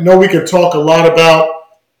I know we can talk a lot about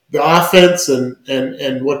the offense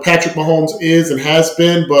and what Patrick Mahomes is and has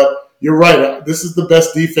been, but you're right. This is the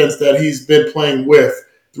best defense that he's been playing with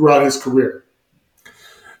throughout his career.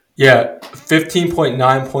 Yeah,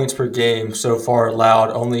 15.9 points per game so far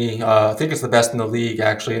allowed. Only, I think it's the best in the league,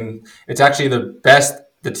 actually. And it's actually the best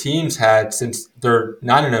the team's had since their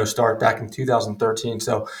 9-0 start back in 2013.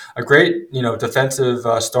 So a great, defensive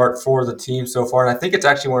start for the team so far. And I think it's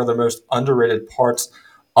actually one of the most underrated parts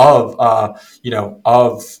of,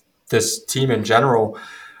 of this team in general.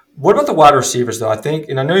 What about the wide receivers, though? I think,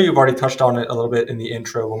 and I know you've already touched on it a little bit in the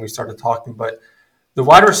intro when we started talking, but the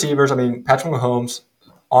wide receivers, Patrick Mahomes,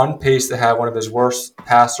 on pace to have one of his worst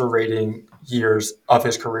passer rating years of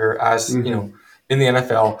his career as, in the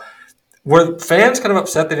NFL. Were fans kind of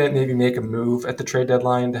upset they didn't maybe make a move at the trade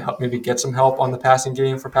deadline to help maybe get some help on the passing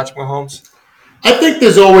game for Patrick Mahomes? I think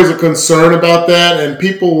there's always a concern about that, and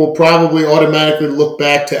people will probably automatically look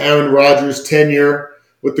back to Aaron Rodgers' tenure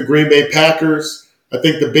with the Green Bay Packers. I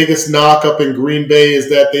think the biggest knock up in Green Bay is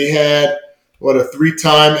that they had, a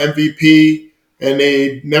 3-time MVP, and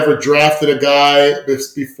they never drafted a guy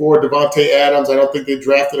before Devontae Adams. I don't think they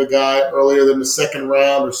drafted a guy earlier than the second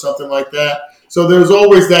round or something like that. So there's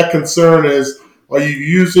always that concern is, are you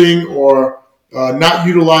using or not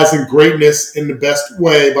utilizing greatness in the best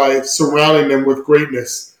way by surrounding them with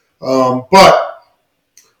greatness? But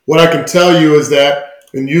what I can tell you is that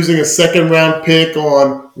in using a second-round pick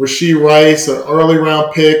on Rashee Rice, an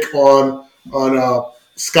early-round pick on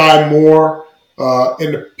Sky Moore,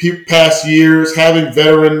 in the past years, having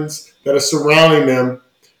veterans that are surrounding them,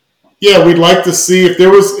 yeah, we'd like to see if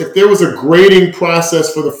there was a grading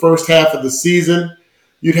process for the first half of the season,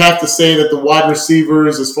 you'd have to say that the wide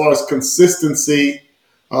receivers, as far as consistency,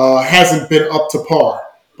 hasn't been up to par.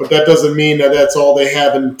 But that doesn't mean that that's all they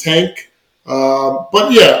have in the tank.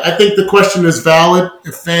 But yeah, I think the question is valid.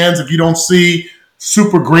 If you don't see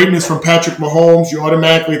super greatness from Patrick Mahomes, you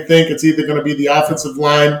automatically think it's either going to be the offensive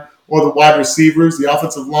line or the wide receivers. The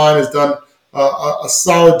offensive line has done a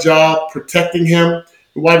solid job protecting him.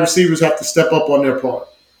 The wide receivers have to step up on their part.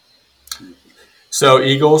 So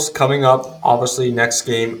Eagles coming up, obviously, next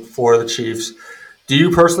game for the Chiefs. Do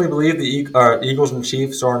you personally believe the Eagles and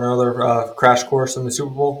Chiefs are another crash course in the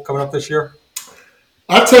Super Bowl coming up this year?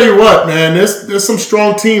 I'll tell you what, man, there's some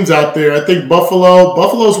strong teams out there. I think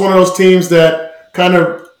Buffalo's one of those teams that kind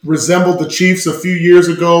of resembled the Chiefs a few years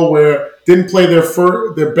ago where didn't play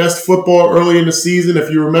their best football early in the season. If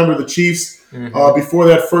you remember the Chiefs before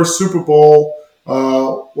that first Super Bowl,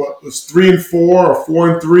 was 3-4 or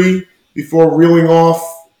 4-3 before reeling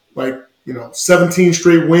off 17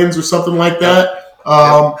 straight wins or something like that.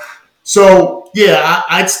 So yeah,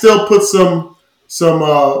 I'd still put some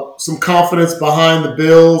confidence behind the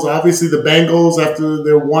Bills. Obviously, the Bengals, after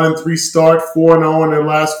their 1-3 start, 4-0 in their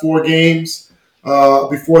last 4 games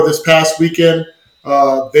before this past weekend.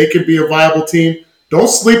 They could be a viable team. Don't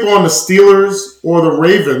sleep on the Steelers or the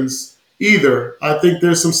Ravens either. I think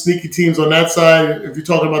there's some sneaky teams on that side. If you're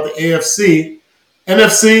talking about the AFC,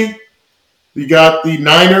 NFC, you got the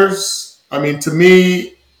Niners. I mean, to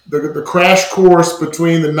me, the crash course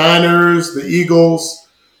between the Niners, the Eagles,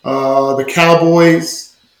 the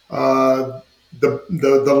Cowboys, the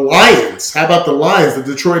Lions. How about the Lions? The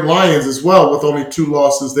Detroit Lions as well, with only 2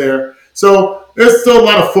 losses there. So there's still a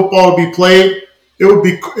lot of football to be played. It would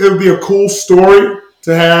be a cool story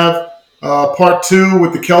to have part 2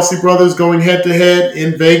 with the Kelsey brothers going head to head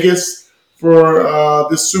in Vegas for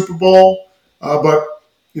this Super Bowl. But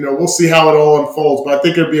we'll see how it all unfolds. But I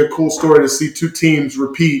think it'd be a cool story to see 2 teams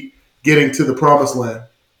repeat getting to the promised land.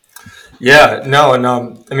 Yeah, no, and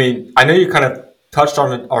I mean, I know you kind of touched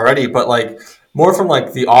on it already, but like more from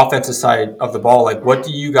like the offensive side of the ball, like what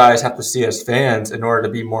do you guys have to see as fans in order to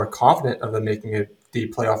be more confident of them making it the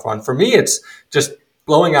playoff run? For me, it's just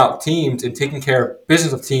blowing out teams and taking care of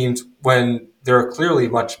business of teams when they're clearly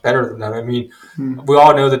much better than them. I mean, we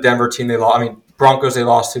all know the Denver team they lost. I mean, Broncos they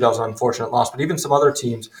lost to, that was an unfortunate loss, but even some other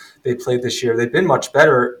teams they played this year, they've been much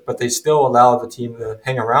better, but they still allowed the team to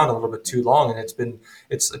hang around a little bit too long, and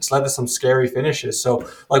it's led to some scary finishes. So,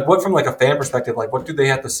 like, what from like a fan perspective, like what do they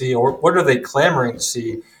have to see, or what are they clamoring to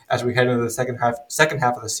see as we head into the second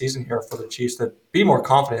half of the season here for the Chiefs to be more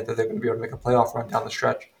confident that they're going to be able to make a playoff run down the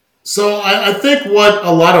stretch? So I think what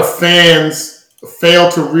a lot of fans fail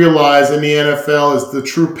to realize in the NFL is the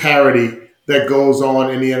true parity that goes on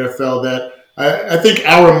in the NFL. That I think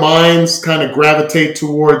our minds kind of gravitate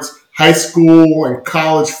towards high school and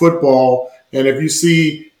college football. And if you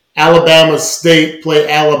see Alabama State play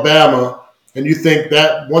Alabama and you think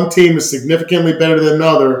that one team is significantly better than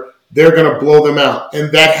another, they're going to blow them out.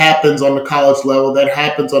 And that happens on the college level. That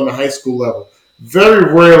happens on the high school level.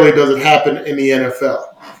 Very rarely does it happen in the NFL.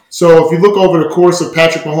 So if you look over the course of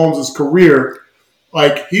Patrick Mahomes' career,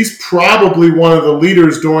 like he's probably one of the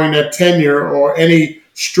leaders during that tenure or any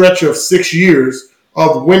stretch of 6 years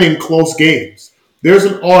of winning close games. There's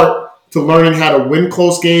an art to learning how to win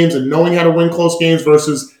close games and knowing how to win close games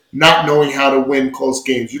versus not knowing how to win close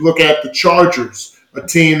games. You look at the Chargers, a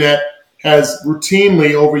team that has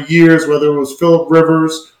routinely over years, whether it was Phillip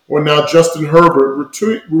Rivers or now Justin Herbert,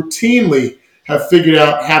 routinely have figured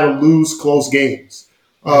out how to lose close games.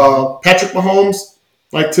 Patrick Mahomes,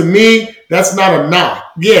 like to me, that's not a knock.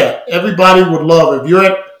 Yeah, everybody would love if you're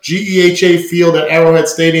at GEHA Field at Arrowhead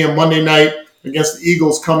Stadium Monday night against the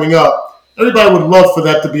Eagles coming up. Everybody would love for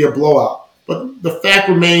that to be a blowout. But the fact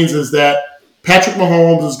remains is that Patrick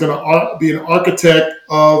Mahomes is going to be an architect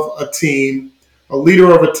of a team, a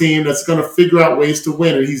leader of a team that's going to figure out ways to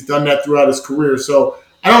win, and he's done that throughout his career. So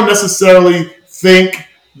I don't necessarily think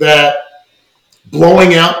that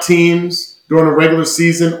blowing out teams during a regular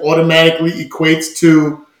season automatically equates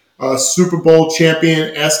to Super Bowl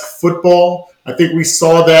champion-esque football. I think we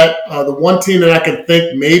saw that. The one team that I can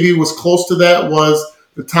think maybe was close to that was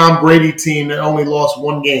the Tom Brady team that only lost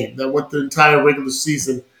 1 game, that went the entire regular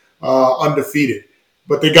season undefeated.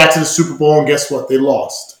 But they got to the Super Bowl, and guess what? They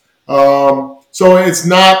lost. So it's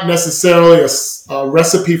not necessarily a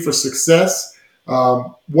recipe for success.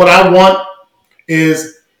 What I want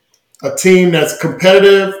is a team that's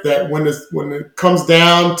competitive, that when it comes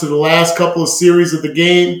down to the last couple of series of the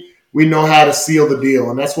game, we know how to seal the deal.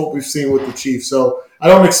 And that's what we've seen with the Chiefs. So I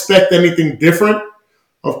don't expect anything different.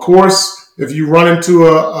 Of course, if you run into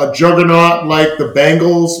a juggernaut like the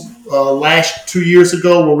Bengals last 2 years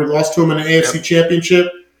ago where we lost to them in the AFC Championship,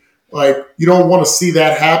 like you don't want to see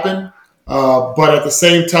that happen. But at the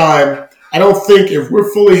same time, I don't think if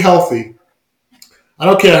we're fully healthy, I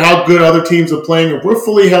don't care how good other teams are playing. If we're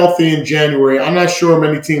fully healthy in January, I'm not sure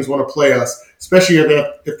many teams want to play us, especially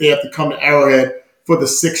if they have to come to Arrowhead for the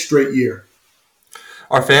 6th straight year.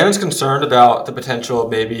 Are fans concerned about the potential of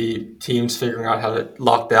maybe teams figuring out how to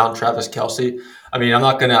lock down Travis Kelce? I mean,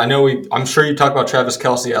 I'm sure you talk about Travis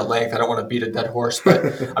Kelce at length. I don't want to beat a dead horse, but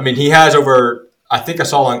I mean, he has over, I think I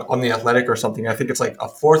saw on The Athletic or something, I think it's like a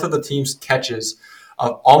fourth of the team's catches,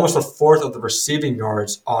 almost a fourth of the receiving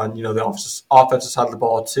yards on, the offensive side of the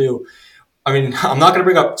ball too. I mean, I'm not going to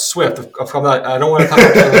bring up Swift. I don't want to talk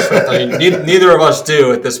about Taylor Swift. I mean, neither of us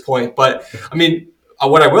do at this point. But, I mean,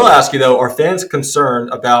 what I will ask you, though, are fans concerned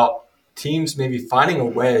about teams maybe finding a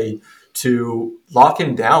way to lock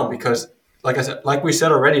him down? Because, like we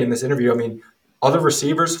said already in this interview, I mean, other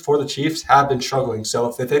receivers for the Chiefs have been struggling. So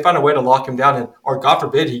if they find a way to lock him down, or God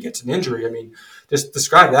forbid he gets an injury, I mean, just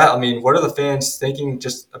describe that. I mean, what are the fans thinking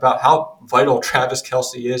just about how vital Travis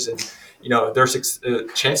Kelce is and, their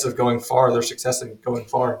chances of going far, their success in going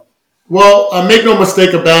far? Well, make no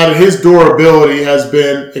mistake about it, his durability has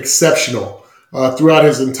been exceptional. throughout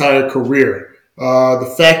his entire career.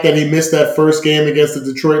 The fact that he missed that first game against the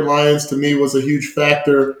Detroit Lions, to me, was a huge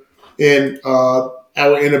factor in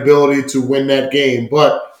our inability to win that game.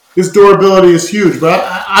 But his durability is huge. But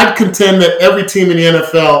I'd contend that every team in the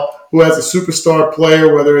NFL who has a superstar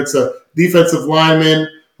player, whether it's a defensive lineman,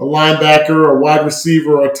 a linebacker, a wide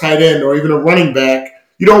receiver, or a tight end, or even a running back,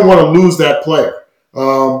 you don't want to lose that player.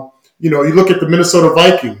 You look at the Minnesota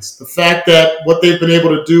Vikings, the fact that what they've been able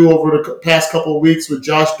to do over the past couple of weeks with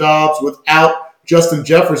Josh Dobbs without Justin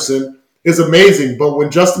Jefferson is amazing. But when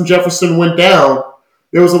Justin Jefferson went down,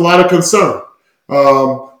 there was a lot of concern.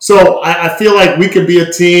 So I feel like we could be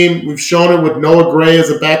a team. We've shown it with Noah Gray as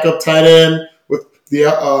a backup tight end, with the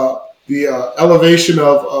elevation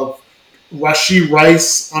of Rashee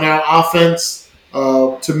Rice on our offense.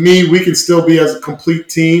 To me, we can still be as a complete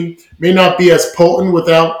team. May not be as potent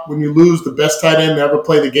when you lose the best tight end to ever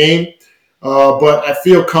play the game. But I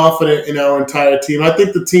feel confident in our entire team. I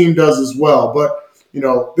think the team does as well. But,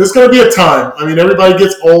 there's going to be a time. I mean, everybody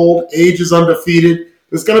gets old. Age is undefeated.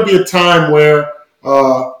 There's going to be a time where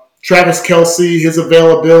Travis Kelce, his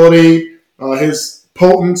availability, his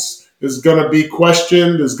potence is going to be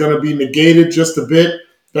questioned, is going to be negated just a bit.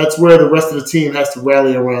 That's where the rest of the team has to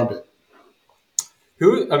rally around it.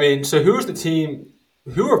 So who's the team?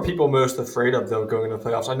 Who are people most afraid of, though, going into the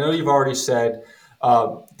playoffs? I know you've already said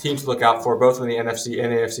teams to look out for, both on the NFC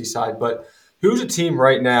and AFC side, but who's a team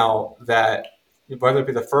right now that, whether it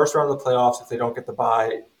be the first round of the playoffs, if they don't get the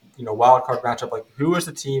bye, wild card matchup, like who is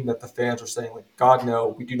the team that the fans are saying, like, God, no,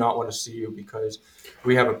 we do not want to see you because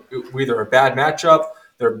we have either a bad matchup,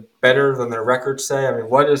 they're better than their records say? I mean,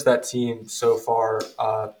 what is that team so far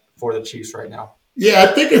for the Chiefs right now? Yeah,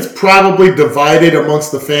 I think it's probably divided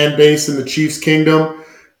amongst the fan base in the Chiefs kingdom.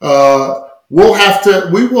 We will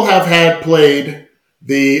have had played on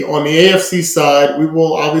the AFC side. We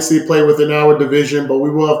will obviously play within our division, but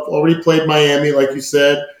we will have already played Miami, like you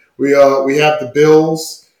said. We have the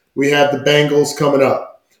Bills. We have the Bengals coming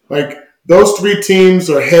up. Like, those three teams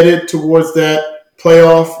are headed towards that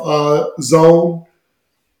playoff zone.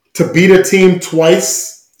 To beat a team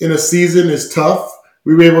twice in a season is tough.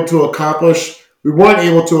 We weren't able to accomplish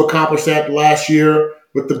that last year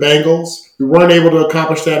with the Bengals. We weren't able to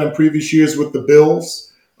accomplish that in previous years with the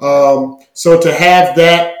Bills. So to have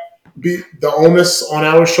that be the onus on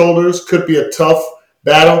our shoulders could be a tough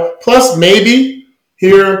battle. Plus, maybe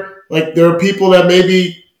here, like, there are people that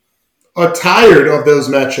maybe are tired of those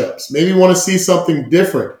matchups, maybe want to see something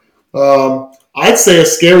different. I'd say a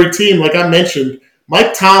scary team, like I mentioned,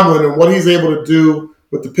 Mike Tomlin and what he's able to do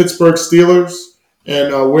with the Pittsburgh Steelers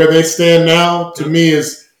and where they stand now, to me,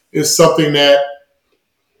 is something that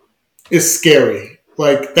is scary.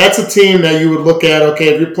 Like, that's a team that you would look at, okay,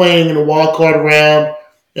 if you're playing in a wild card round,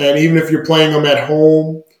 and even if you're playing them at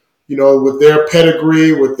home, with their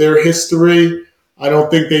pedigree, with their history, I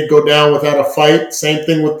don't think they'd go down without a fight. Same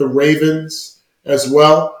thing with the Ravens as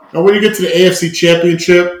well. Now, when you get to the AFC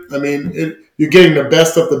Championship, I mean, you're getting the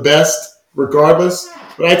best of the best regardless.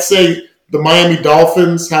 But I'd say the Miami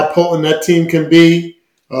Dolphins, how potent that team can be.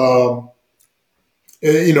 Not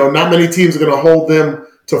many teams are going to hold them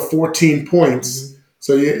to 14 points. Mm-hmm.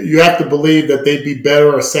 So you have to believe that they'd be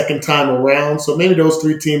better a second time around. So maybe those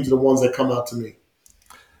three teams are the ones that come out to me.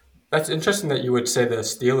 That's interesting that you would say the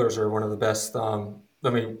Steelers are one of the best. Not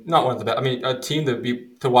one of the best. I mean, a team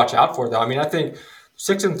to watch out for, though. I mean, I think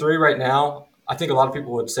 6-3 right now. I think a lot of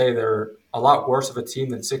people would say they're a lot worse of a team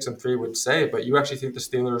than 6-3 would say. But you actually think the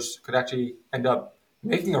Steelers could actually end up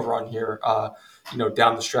making a run here,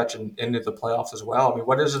 down the stretch and into the playoffs as well. I mean,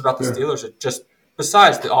 what is it about the Steelers that just,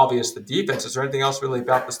 besides the defense, is there anything else really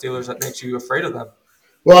about the Steelers that makes you afraid of them?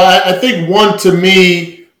 Well, I think one, to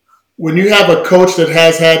me, when you have a coach that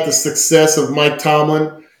has had the success of Mike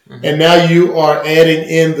Tomlin, mm-hmm. and now you are adding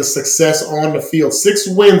in the success on the field, 6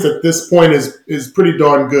 wins at this point is pretty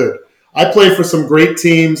darn good. I played for some great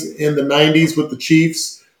teams in the 90s with the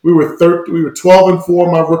Chiefs. We were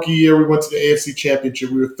 12-4 my rookie year. We went to the AFC Championship.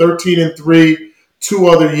 We were 13-3 2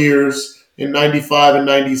 other years in 95 and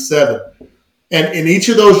 97. And in each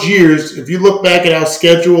of those years, if you look back at our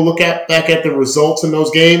schedule, back at the results in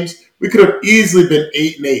those games, we could have easily been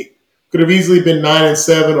 8-8. Could have easily been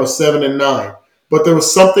 9-7 or 7-9. But there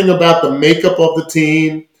was something about the makeup of the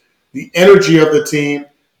team, the energy of the team,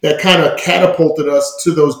 that kind of catapulted us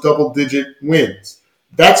to those double-digit wins.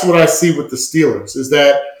 That's what I see with the Steelers, is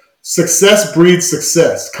that success breeds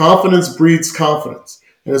success. Confidence breeds confidence.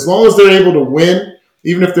 And as long as they're able to win,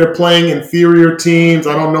 even if they're playing inferior teams,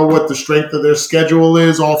 I don't know what the strength of their schedule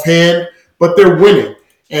is offhand, but they're winning.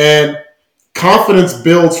 And confidence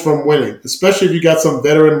builds from winning, especially if you got some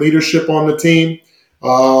veteran leadership on the team.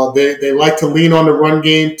 They like to lean on the run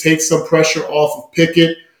game, take some pressure off of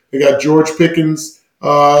Pickett. They got George Pickens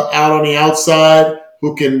out on the outside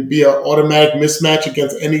who can be an automatic mismatch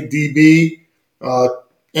against any DB.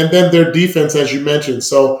 And then their defense, as you mentioned.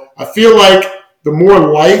 So I feel like the more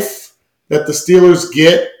life that the Steelers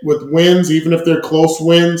get with wins, even if they're close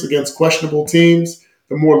wins against questionable teams,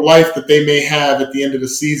 the more life that they may have at the end of the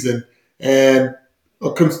season. And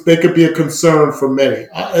they could be a concern for many.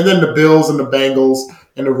 And then the Bills and the Bengals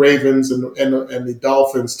and the Ravens and the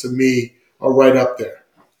Dolphins, to me, are right up there.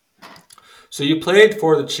 So you played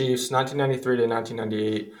for the Chiefs 1993 to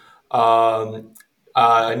 1998.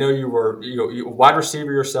 I know you were a wide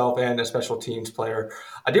receiver yourself and a special teams player.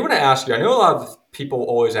 I do want to ask you, I know a lot of people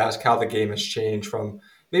always ask how the game has changed from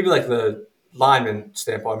maybe like the lineman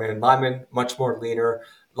standpoint. I mean, linemen, much more leaner,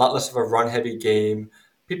 a lot less of a run-heavy game.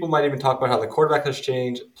 People might even talk about how the quarterback has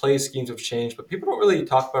changed, play schemes have changed, but people don't really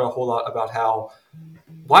talk about a whole lot about how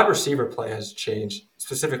wide receiver play has changed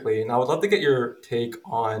specifically. And I would love to get your take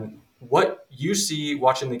on what you see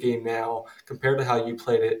watching the game now compared to how you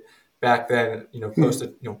played it back then, close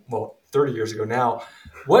to, 30 years ago now.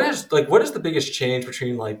 What is the biggest change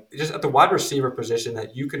between just at the wide receiver position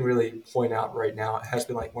that you can really point out right now? It has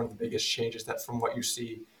been one of the biggest changes that from what you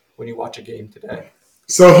see when you watch a game today.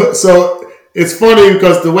 So it's funny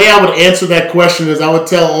because the way I would answer that question is I would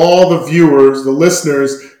tell all the viewers, the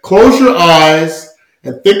listeners, close your eyes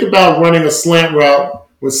and think about running a slant route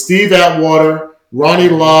with Steve Atwater, Ronnie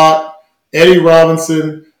Lott, Eddie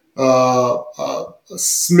Robinson,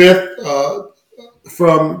 Smith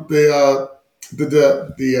from the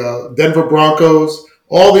Denver Broncos,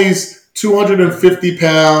 all these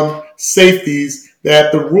 250-pound safeties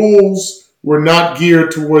that the rules were not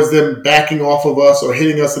geared towards them backing off of us or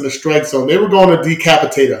hitting us in the strike zone. They were going to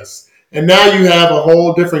decapitate us. And now you have a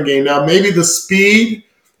whole different game. Now, maybe the speed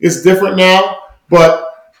is different now, but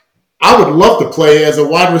I would love to play as a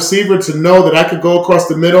wide receiver to know that I could go across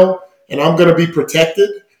the middle and I'm going to be protected.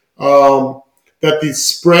 That the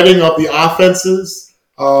spreading of the offenses,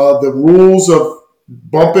 the rules of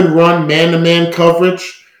bump and run, man-to-man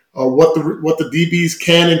coverage, what the DBs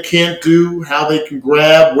can and can't do, how they can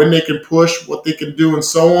grab, when they can push, what they can do, and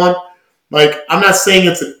so on. I'm not saying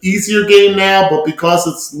it's an easier game now, but because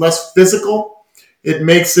it's less physical, it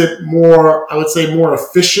makes it more, I would say, more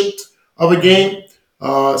efficient of a game.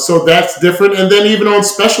 So that's different. And then even on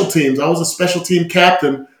special teams, I was a special team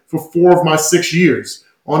captain for 4 of my 6 years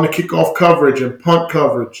on the kickoff coverage and punt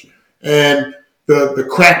coverage and the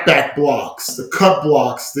crackback blocks, the cut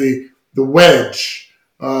blocks, the wedge.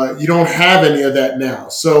 You don't have any of that now.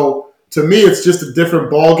 So to me, it's just a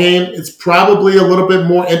different ball game. It's probably a little bit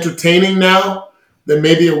more entertaining now than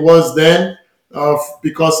maybe it was then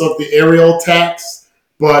because of the aerial attacks.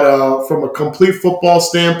 But from a complete football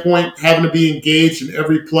standpoint, having to be engaged in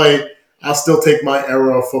every play, I'll still take my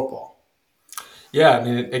era of football. Yeah, I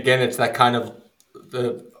mean, again, it's that kind of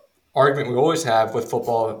the argument we always have with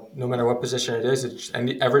football, no matter what position it is, and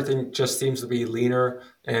everything just seems to be leaner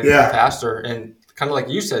and faster. And kind of like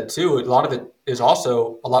you said too, a lot of it is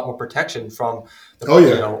also a lot more protection from the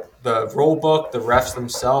rule book, the refs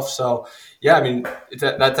themselves. So yeah, I mean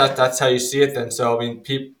that's how you see it then. So I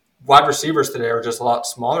mean, wide receivers today are just a lot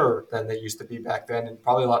smaller than they used to be back then, and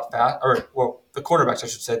probably a lot the cornerbacks, I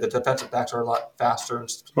should say, the defensive backs are a lot faster and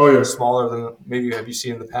smaller than maybe have you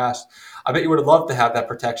seen in the past. I bet you would have loved to have that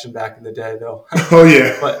protection back in the day, though. Oh,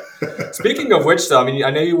 yeah. But speaking of which, though, I mean, I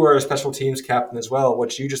know you were a special teams captain as well,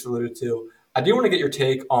 which you just alluded to. I do want to get your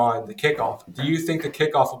take on the kickoff. Do you think the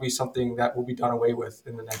kickoff will be something that will be done away with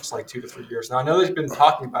in the next 2 to 3 years? Now, I know they've been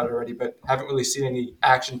talking about it already, but haven't really seen any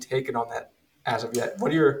action taken on that as of yet.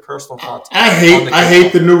 What are your personal thoughts? I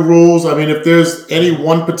hate the new rules. I mean, if there's any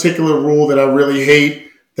one particular rule that I really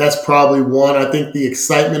hate, that's probably one. I think the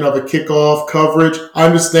excitement of a kickoff coverage. I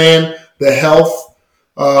understand the health,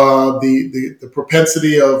 the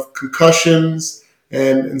propensity of concussions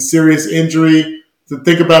and serious injury. To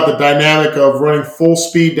think about the dynamic of running full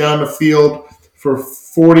speed down the field for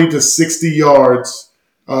 40 to 60 yards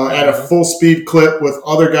at a full speed clip with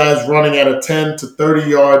other guys running at a 10 to 30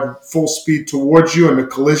 yard full speed towards you and the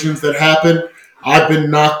collisions that happen. I've been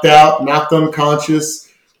knocked out, knocked unconscious,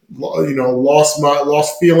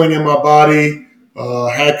 lost feeling in my body,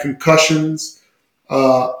 had concussions.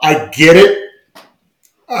 I get it.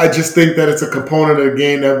 I just think that it's a component of the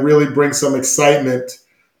game that really brings some excitement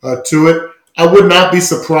to it. I would not be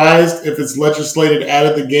surprised if it's legislated out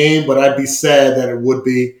of the game, but I'd be sad that it would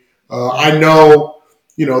be. I know,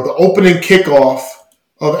 the opening kickoff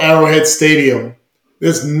of Arrowhead Stadium,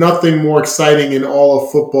 there's nothing more exciting in all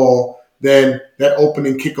of football than that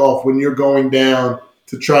opening kickoff when you're going down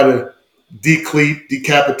to try to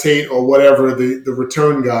decapitate, or whatever the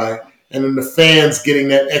return guy, and then the fans getting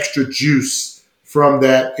that extra juice from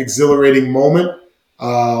that exhilarating moment.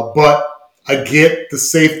 But I get the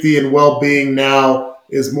safety and well-being now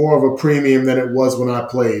is more of a premium than it was when I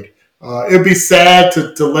played. It'd be sad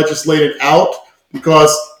to legislate it out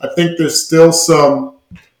because I think there's still some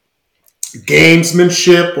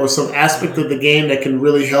gamesmanship or some aspect of the game that can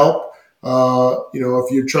really help.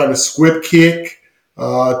 If you're trying to squib kick,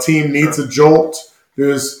 a team needs a jolt.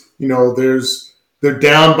 They're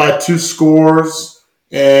down by 2 scores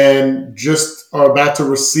and just are about to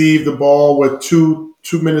receive the ball with 2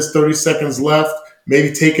 minutes 30 seconds left,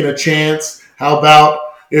 maybe taking a chance. How about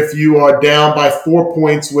if you are down by 4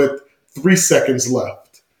 points with 3 seconds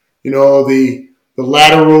left? The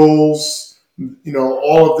laterals,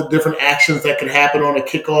 all of the different actions that can happen on a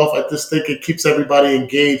kickoff. I just think it keeps everybody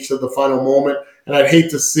engaged to the final moment. And I'd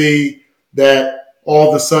hate to see that all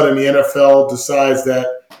of a sudden the NFL decides that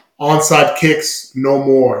onside kicks, no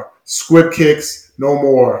more. Squib kicks, no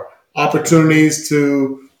more. Opportunities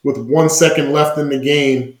with 1 second left in the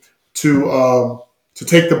game, to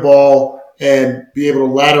take the ball and be able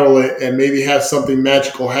to lateral it and maybe have something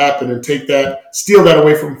magical happen and steal that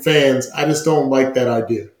away from fans. I just don't like that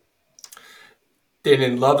idea.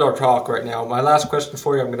 Danan, loved our talk right now. My last question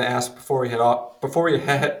for you, I'm going to ask before we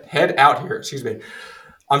head out here. Excuse me.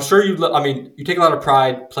 I'm sure you take a lot of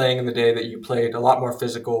pride playing in the day that you played. A lot more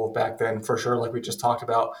physical back then, for sure, like we just talked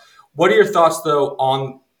about. What are your thoughts, though,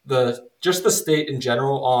 on the state in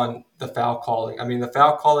general on the foul calling? I mean, the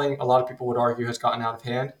foul calling, a lot of people would argue, has gotten out of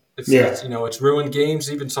hand. It's ruined games,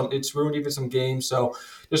 it's ruined even some games. So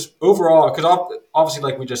just overall, because obviously,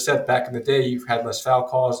 like we just said, back in the day, you had less foul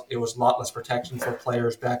calls. It was a lot less protection for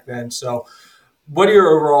players back then. So what are your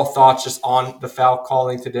overall thoughts just on the foul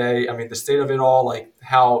calling today? I mean, the state of it all, like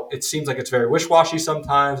how it seems like it's very wish-washy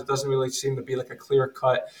sometimes. It doesn't really seem to be like a clear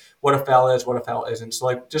cut what a foul is, what a foul isn't. So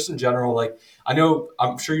like just in general, like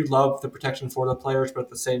I'm sure you love the protection for the players, but at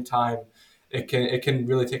the same time, it can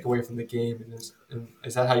really take away from the game. And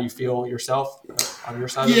is that how you feel yourself on your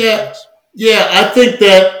side of things? Yeah, I think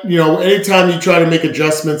that, anytime you try to make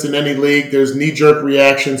adjustments in any league, there's knee-jerk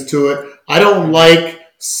reactions to it. I don't like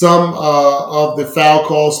some of the foul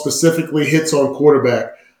calls, specifically hits on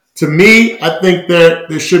quarterback. To me, I think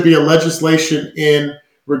there should be a legislation in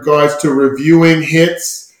regards to reviewing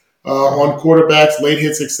hits on quarterbacks, late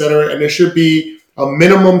hits, etc. And there should be a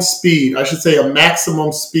minimum speed. I should say a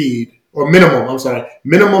maximum speed, or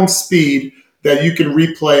minimum speed that you can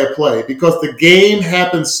replay a play, because the game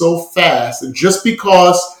happens so fast. And just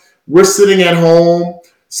because we're sitting at home,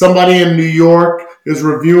 somebody in New York is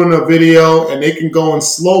reviewing a video and they can go in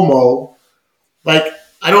slow-mo, like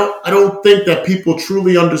I don't think that people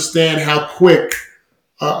truly understand how quick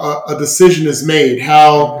a decision is made,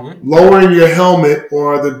 how lowering your helmet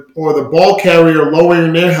or the ball carrier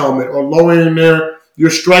lowering their helmet or lowering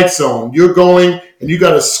your strike zone. You're going and you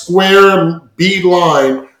got a square bead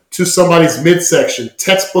line to somebody's midsection,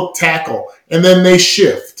 textbook tackle, and then they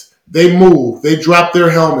shift, they move, they drop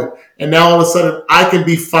their helmet, and now all of a sudden I can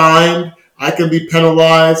be fined, I can be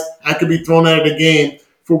penalized, I can be thrown out of the game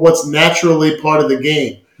for what's naturally part of the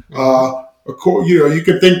game. You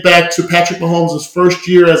can think back to Patrick Mahomes' first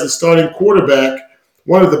year as a starting quarterback.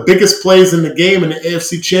 One of the biggest plays in the game in the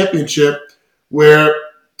AFC Championship, where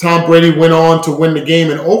Tom Brady went on to win the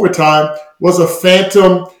game in overtime, was a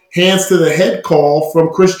phantom hands to the head call from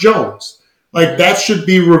Chris Jones. Like, that should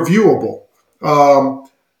be reviewable.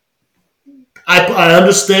 I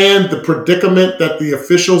understand the predicament that the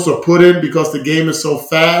officials are put in because the game is so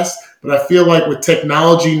fast, but I feel like with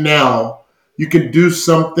technology now, you can do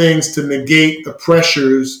some things to negate the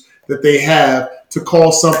pressures that they have to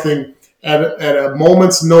call something at a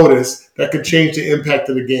moment's notice that could change the impact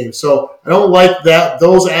of the game. So I don't like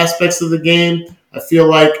those aspects of the game. I feel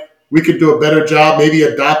like we could do a better job maybe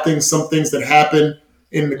adopting some things that happen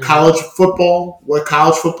in the college football, what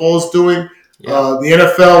college football is doing. Yeah.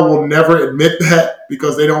 The NFL will never admit that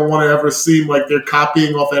because they don't want to ever seem like they're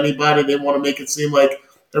copying off anybody. They want to make it seem like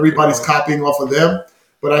everybody's copying off of them.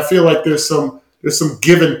 But I feel like there's some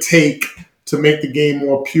give and take to make the game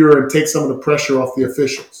more pure and take some of the pressure off the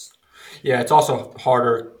officials. Yeah, it's also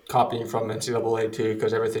harder copying from NCAA too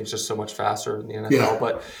because everything's just so much faster in the NFL.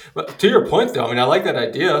 Yeah. But to your point, though, I mean, I like that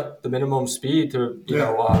idea, the minimum speed to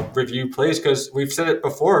review plays, because we've said it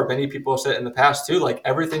before. Many people have said it in the past too. Like,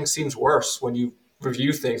 everything seems worse when you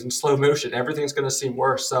review things in slow motion. Everything's going to seem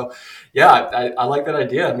worse. So, yeah, I like that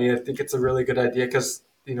idea. I mean, I think it's a really good idea because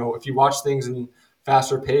if you watch things in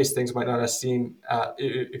faster pace, things might not seem.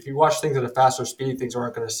 If you watch things at a faster speed, things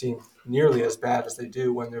aren't going to seem nearly as bad as they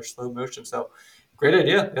do when they're slow motion. So. Great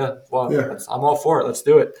idea. Yeah. Well, Yeah. I'm all for it. Let's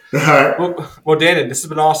do it. All right. Well, Danan, this has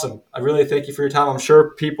been awesome. I really thank you for your time. I'm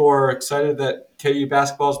sure people are excited that KU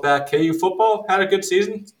basketball is back. KU football had a good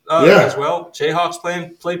season as well. Jayhawks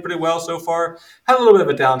played pretty well so far. Had a little bit of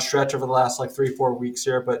a down stretch over the last 3-4 weeks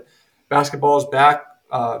here, but basketball is back.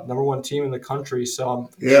 Number one team in the country. So I'm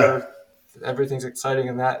sure everything's exciting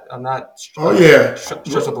on that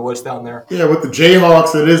stretch of the woods down there. Yeah, with the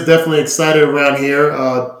Jayhawks, it is definitely excited around here.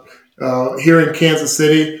 Here in Kansas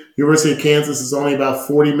City, University of Kansas is only about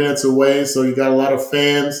 40 minutes away, so you got a lot of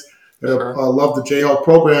fans that love the Jayhawk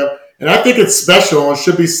program. And I think it's special and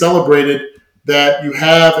should be celebrated that you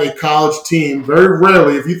have a college team. Very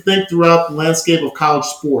rarely, if you think throughout the landscape of college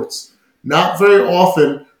sports, not very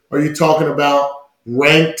often are you talking about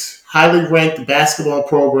highly ranked basketball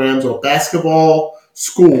programs or basketball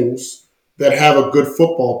schools that have a good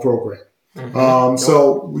football program. Mm-hmm.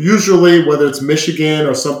 So usually, whether it's Michigan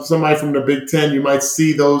or somebody from the Big Ten, you might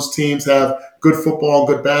see those teams have good football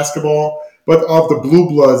and good basketball. But of the Blue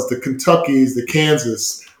Bloods, the Kentuckys, the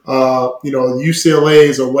Kansas,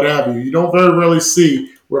 UCLA's or whatever, you don't very rarely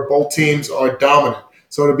see where both teams are dominant.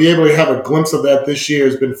 So to be able to have a glimpse of that this year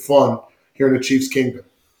has been fun here in the Chiefs Kingdom.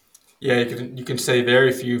 Yeah, you can say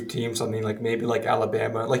very few teams. I mean, maybe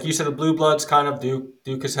Alabama. Like you said, the Blue Bloods kind of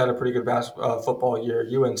Duke has had a pretty good football year.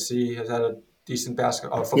 UNC has had a decent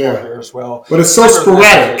football year as well. But it's so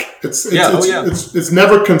sporadic. It's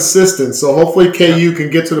never consistent. So hopefully KU can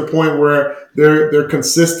get to the point where they're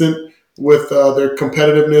consistent with their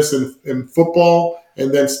competitiveness in football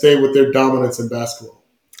and then stay with their dominance in basketball.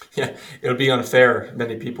 Yeah, it would be unfair,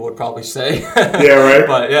 many people would probably say. Yeah, right.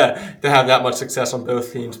 But to have that much success on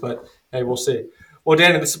both teams. But hey, we'll see. Well,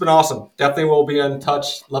 Danan, this has been awesome. Definitely we'll be in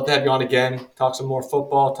touch. Love to have you on again. Talk some more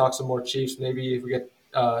football, talk some more Chiefs. Maybe if we get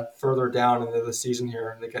further down into the season here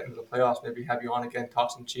and they get into the playoffs, maybe have you on again,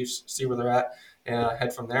 talk some Chiefs, see where they're at, and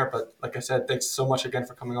head from there. But like I said, thanks so much again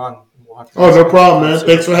for coming on. We'll have to no problem, man.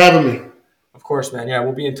 Thanks for having me. Of course, man. Yeah,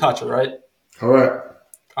 we'll be in touch, all right? All right.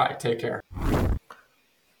 All right, take care.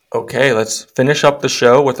 Okay, let's finish up the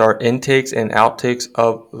show with our intakes and outtakes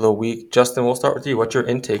of the week. Justin, we'll start with you. What's your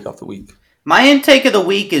intake of the week? My intake of the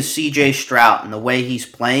week is C.J. Stroud, and the way he's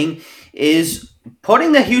playing is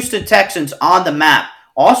putting the Houston Texans on the map.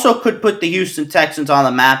 Also could put the Houston Texans on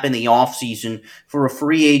the map in the offseason for a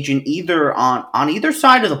free agent either on either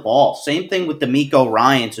side of the ball. Same thing with DeMeco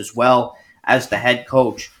Ryans as well as the head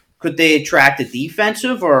coach. Could they attract a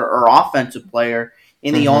defensive or offensive player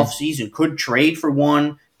in the offseason? Could trade for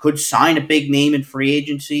one? Could sign a big name in free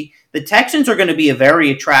agency. The Texans are going to be a very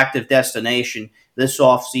attractive destination this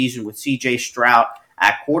offseason with C.J. Stroud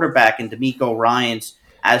at quarterback and DeMeco Ryans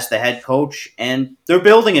as the head coach. And they're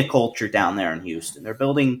building a culture down there in Houston. They're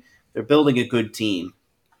building a good team.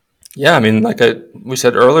 Yeah, I mean, we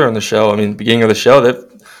said earlier in the show, beginning of the show, that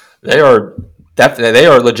they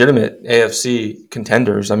are legitimate AFC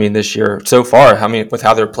contenders. This year so far, with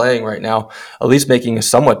how they're playing right now, at least making a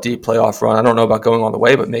somewhat deep playoff run. I don't know about going all the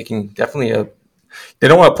way, but making definitely they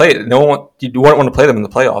don't want to play it. You won't want to play them in the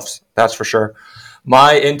playoffs. That's for sure.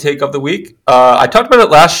 My intake of the week, I talked about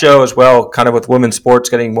it last show as well, kind of with women's sports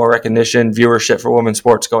getting more recognition, viewership for women's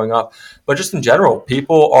sports going up. But just in general,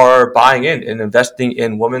 people are buying in and investing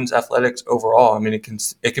in women's athletics overall. It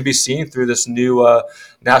can be seen through this new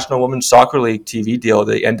National Women's Soccer League TV deal,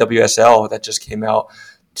 the NWSL, that just came out.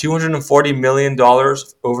 $240 million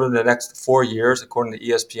over the next 4 years, according to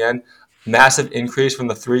ESPN. Massive increase from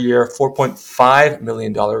the 3-year, $4.5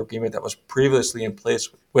 million agreement that was previously in place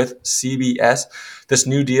with CBS. This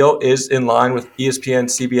new deal is in line with ESPN,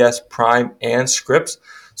 CBS, Prime, and Scripps.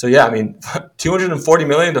 So, $240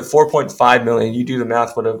 million to $4.5 million. You do the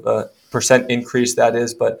math, what a percent increase that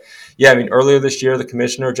is. But, earlier this year, the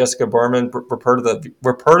commissioner, Jessica Berman, reported that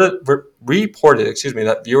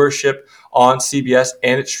viewership on CBS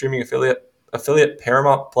and its streaming affiliate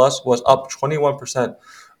Paramount Plus was up 21%.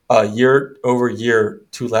 Year over year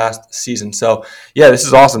to last season. So, this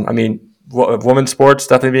is awesome. Women's sports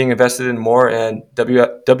definitely being invested in more, and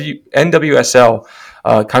NWSL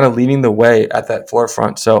kind of leading the way at that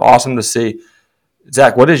forefront. So awesome to see.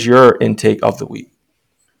 Zach, what is your intake of the week?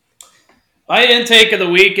 My intake of the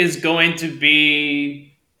week is going to be...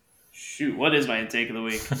 what is my intake of the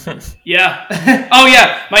week?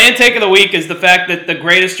 My intake of the week is the fact that the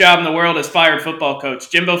greatest job in the world is fired football coach.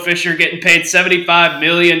 Jimbo Fisher getting paid $75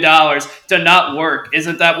 million to not work.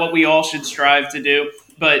 Isn't that what we all should strive to do?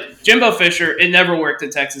 But Jimbo Fisher, it never worked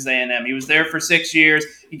at Texas A&M. He was there for 6 years.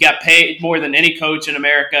 He got paid more than any coach in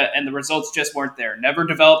America, and the results just weren't there. Never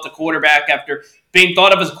developed a quarterback after being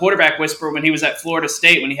thought of as a quarterback whisperer when he was at Florida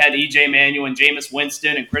State, when he had E.J. Manuel and Jameis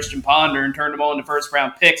Winston and Christian Ponder and turned them all into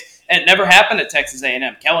first-round picks. And it never happened at Texas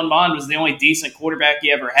A&M. Kellen Mond was the only decent quarterback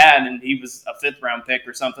he ever had, and he was a fifth-round pick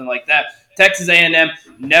or something like that. Texas A&M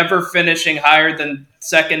never finishing higher than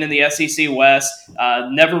second in the SEC West.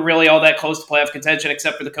 Never really all that close to playoff contention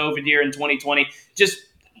except for the COVID year in 2020. Just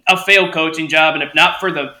a failed coaching job, and if not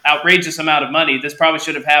for the outrageous amount of money, this probably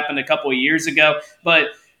should have happened a couple of years ago. But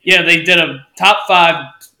yeah, they did a top 5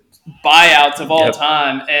 buyouts of all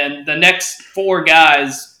time, and the next 4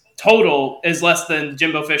 guys total is less than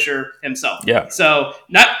Jimbo Fisher himself. Yeah. So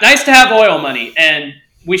nice to have oil money, and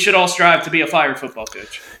we should all strive to be a fire football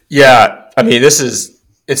coach. Yeah, I mean,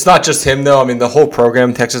 it's not just him, though. I mean, the whole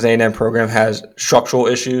program, Texas A&M program, has structural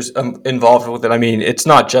issues involved with it. I mean, it's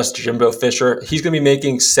not just Jimbo Fisher. He's going to be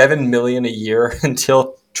making $7 million a year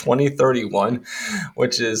until 2031,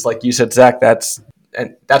 which is, like you said, Zach, that's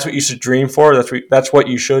what you should dream for. That's what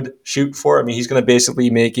you should shoot for. I mean, he's going to basically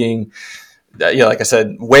be making, like I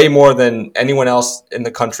said, way more than anyone else in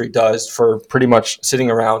the country does for pretty much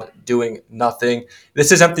sitting around doing nothing.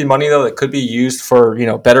 This is empty money, though, that could be used for,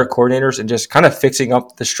 better coordinators and just kind of fixing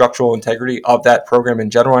up the structural integrity of that program in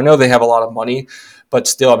general. I know they have a lot of money, but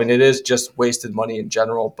still, I mean, it is just wasted money in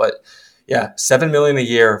general. But yeah, $7 million a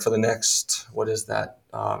year for the next, what is that?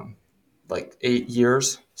 8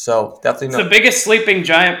 years. So definitely not. It's the biggest sleeping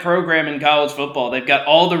giant program in college football. They've got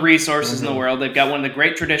all the resources in the world. They've got one of the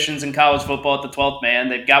great traditions in college football at the 12th man.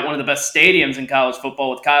 They've got one of the best stadiums in college football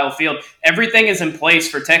with Kyle Field. Everything is in place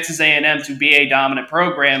for Texas A&M to be a dominant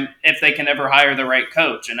program if they can ever hire the right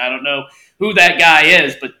coach. And I don't know who that guy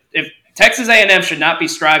is, but if Texas A&M should not be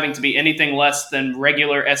striving to be anything less than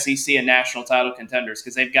regular SEC and national title contenders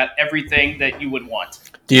because they've got everything that you would want.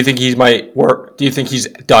 Do you think he might work? Do you think he's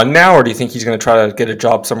done now, or do you think he's going to try to get a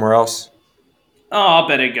job somewhere else? Oh, I'll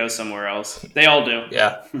bet he'd go somewhere else. They all do.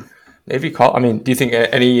 Yeah, maybe call. I mean, do you think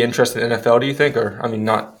any interest in NFL? Do you think, or I mean,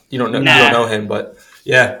 not you don't know you don't know him, but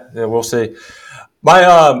yeah, we'll see.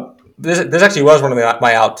 My this actually was one of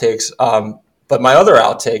my outtakes. But my other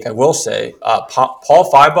outtake, I will say, Paul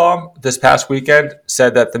Feinbaum this past weekend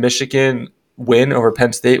said that the Michigan win over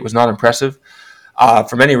Penn State was not impressive.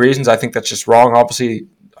 For many reasons, I think that's just wrong. Obviously,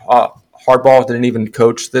 Harbaugh didn't even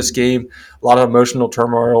coach this game. A lot of emotional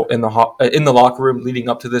turmoil in the locker room leading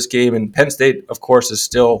up to this game. And Penn State, of course, is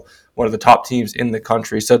still one of the top teams in the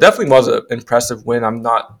country. So it definitely was an impressive win.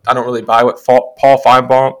 I don't really buy what Paul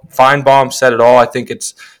Feinbaum said at all. I think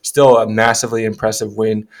it's still a massively impressive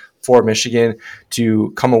win for Michigan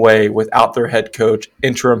to come away without their head coach,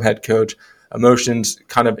 interim head coach, emotions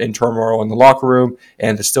kind of in turmoil in the locker room,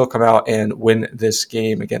 and to still come out and win this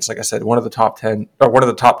game against, like I said, one of the top 10 or one of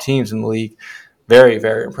the top teams in the league. Very,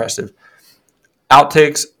 very impressive.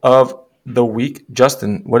 Outtakes of the week.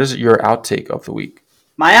 Justin, what is your outtake of the week?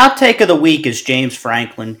 My outtake of the week is James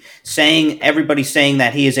Franklin everybody's saying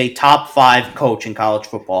that he is a top 5 coach in college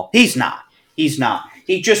football. He's not.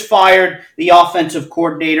 He just fired the offensive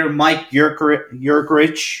coordinator, Mike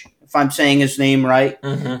Yurcich, if I'm saying his name right.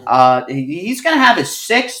 Mm-hmm. He's going to have his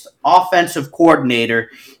 6th offensive coordinator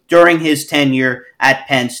during his tenure at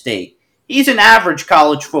Penn State. He's an average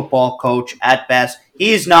college football coach at best.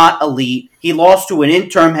 He is not elite. He lost to an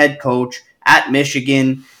interim head coach at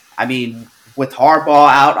Michigan. I mean, with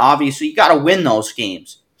Harbaugh out, obviously, you got to win those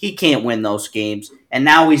games. He can't win those games. And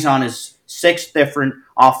now he's on his 6th different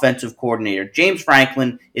offensive coordinator. James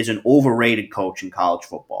Franklin is an overrated coach in college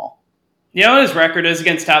football. You know what his record is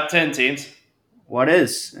against top 10 teams? What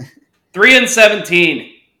is?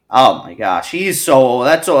 3-17. Oh my gosh, that's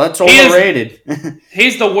overrated.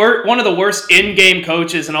 He's one of the worst in-game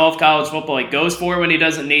coaches in all of college football. He goes for it when he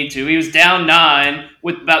doesn't need to. He was down 9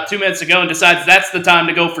 with about 2 minutes to go and decides that's the time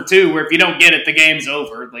to go for 2, where if you don't get it, the game's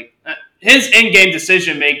over. His in-game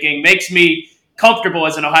decision-making makes me comfortable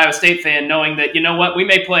as an Ohio State fan knowing that, you know what, we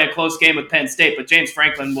may play a close game with Penn State, but James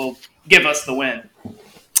Franklin will give us the win.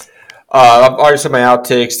 I've already said my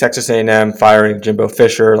outtakes, Texas A&M firing Jimbo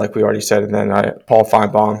Fisher, like we already said, and then Paul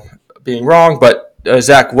Feinbaum being wrong. But,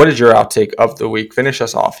 Zach, what is your outtake of the week? Finish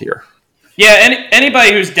us off here. Yeah,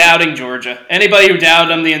 anybody who's doubting Georgia, anybody who doubted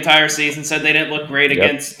them the entire season, said they didn't look great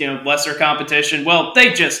against lesser competition, well,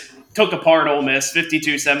 they just took apart Ole Miss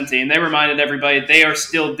 52-17. They reminded everybody they are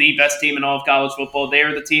still the best team in all of college football. They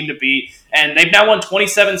are the team to beat. And they've now won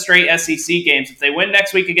 27 straight SEC games. If they win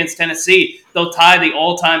next week against Tennessee, they'll tie the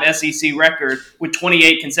all-time SEC record with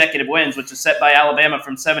 28 consecutive wins, which is set by Alabama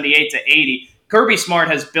from 78 to 80. Kirby Smart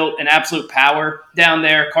has built an absolute power down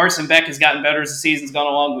there. Carson Beck has gotten better as the season's gone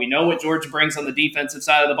along. We know what Georgia brings on the defensive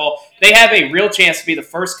side of the ball. They have a real chance to be the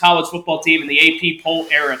first college football team in the AP poll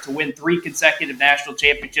era to win 3 consecutive national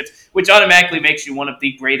championships, which automatically makes you one of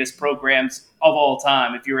the greatest programs of all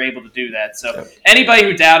time if you're able to do that. So anybody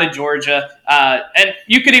who doubted Georgia, and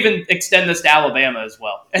you could even extend this to Alabama as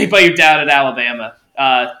well. Anybody who doubted Alabama,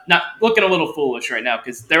 not looking a little foolish right now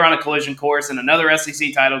because they're on a collision course in another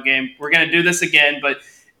SEC title game. We're going to do this again, but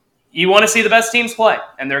you want to see the best teams play,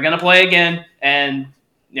 and they're going to play again. And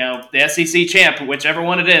the SEC champ, whichever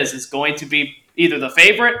one it is going to be either the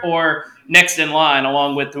favorite or next in line,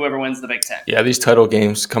 along with whoever wins the Big Ten. Yeah, these title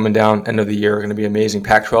games coming down end of the year are going to be amazing.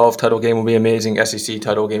 Pac-12 title game will be amazing. SEC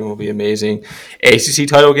title game will be amazing. ACC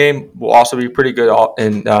title game will also be pretty good,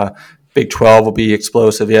 and Big 12 will be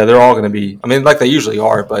explosive. Yeah, they're all going to be, like they usually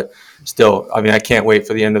are, but still, I can't wait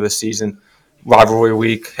for the end of the season. Rivalry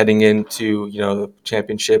week heading into, the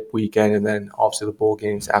championship weekend, and then obviously the bowl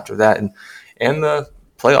games after that, and the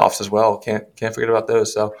playoffs as well. Can't forget about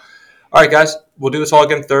those. So, all right, guys, we'll do this all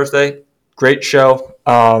again Thursday. Great show.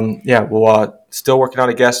 We'll still working on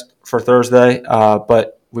a guest for Thursday,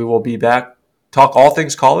 but we will be back. Talk all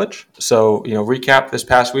things college. So, recap this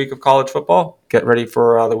past week of college football. Get ready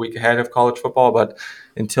for the week ahead of college football. But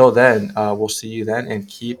until then, we'll see you then and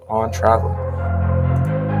keep on traveling.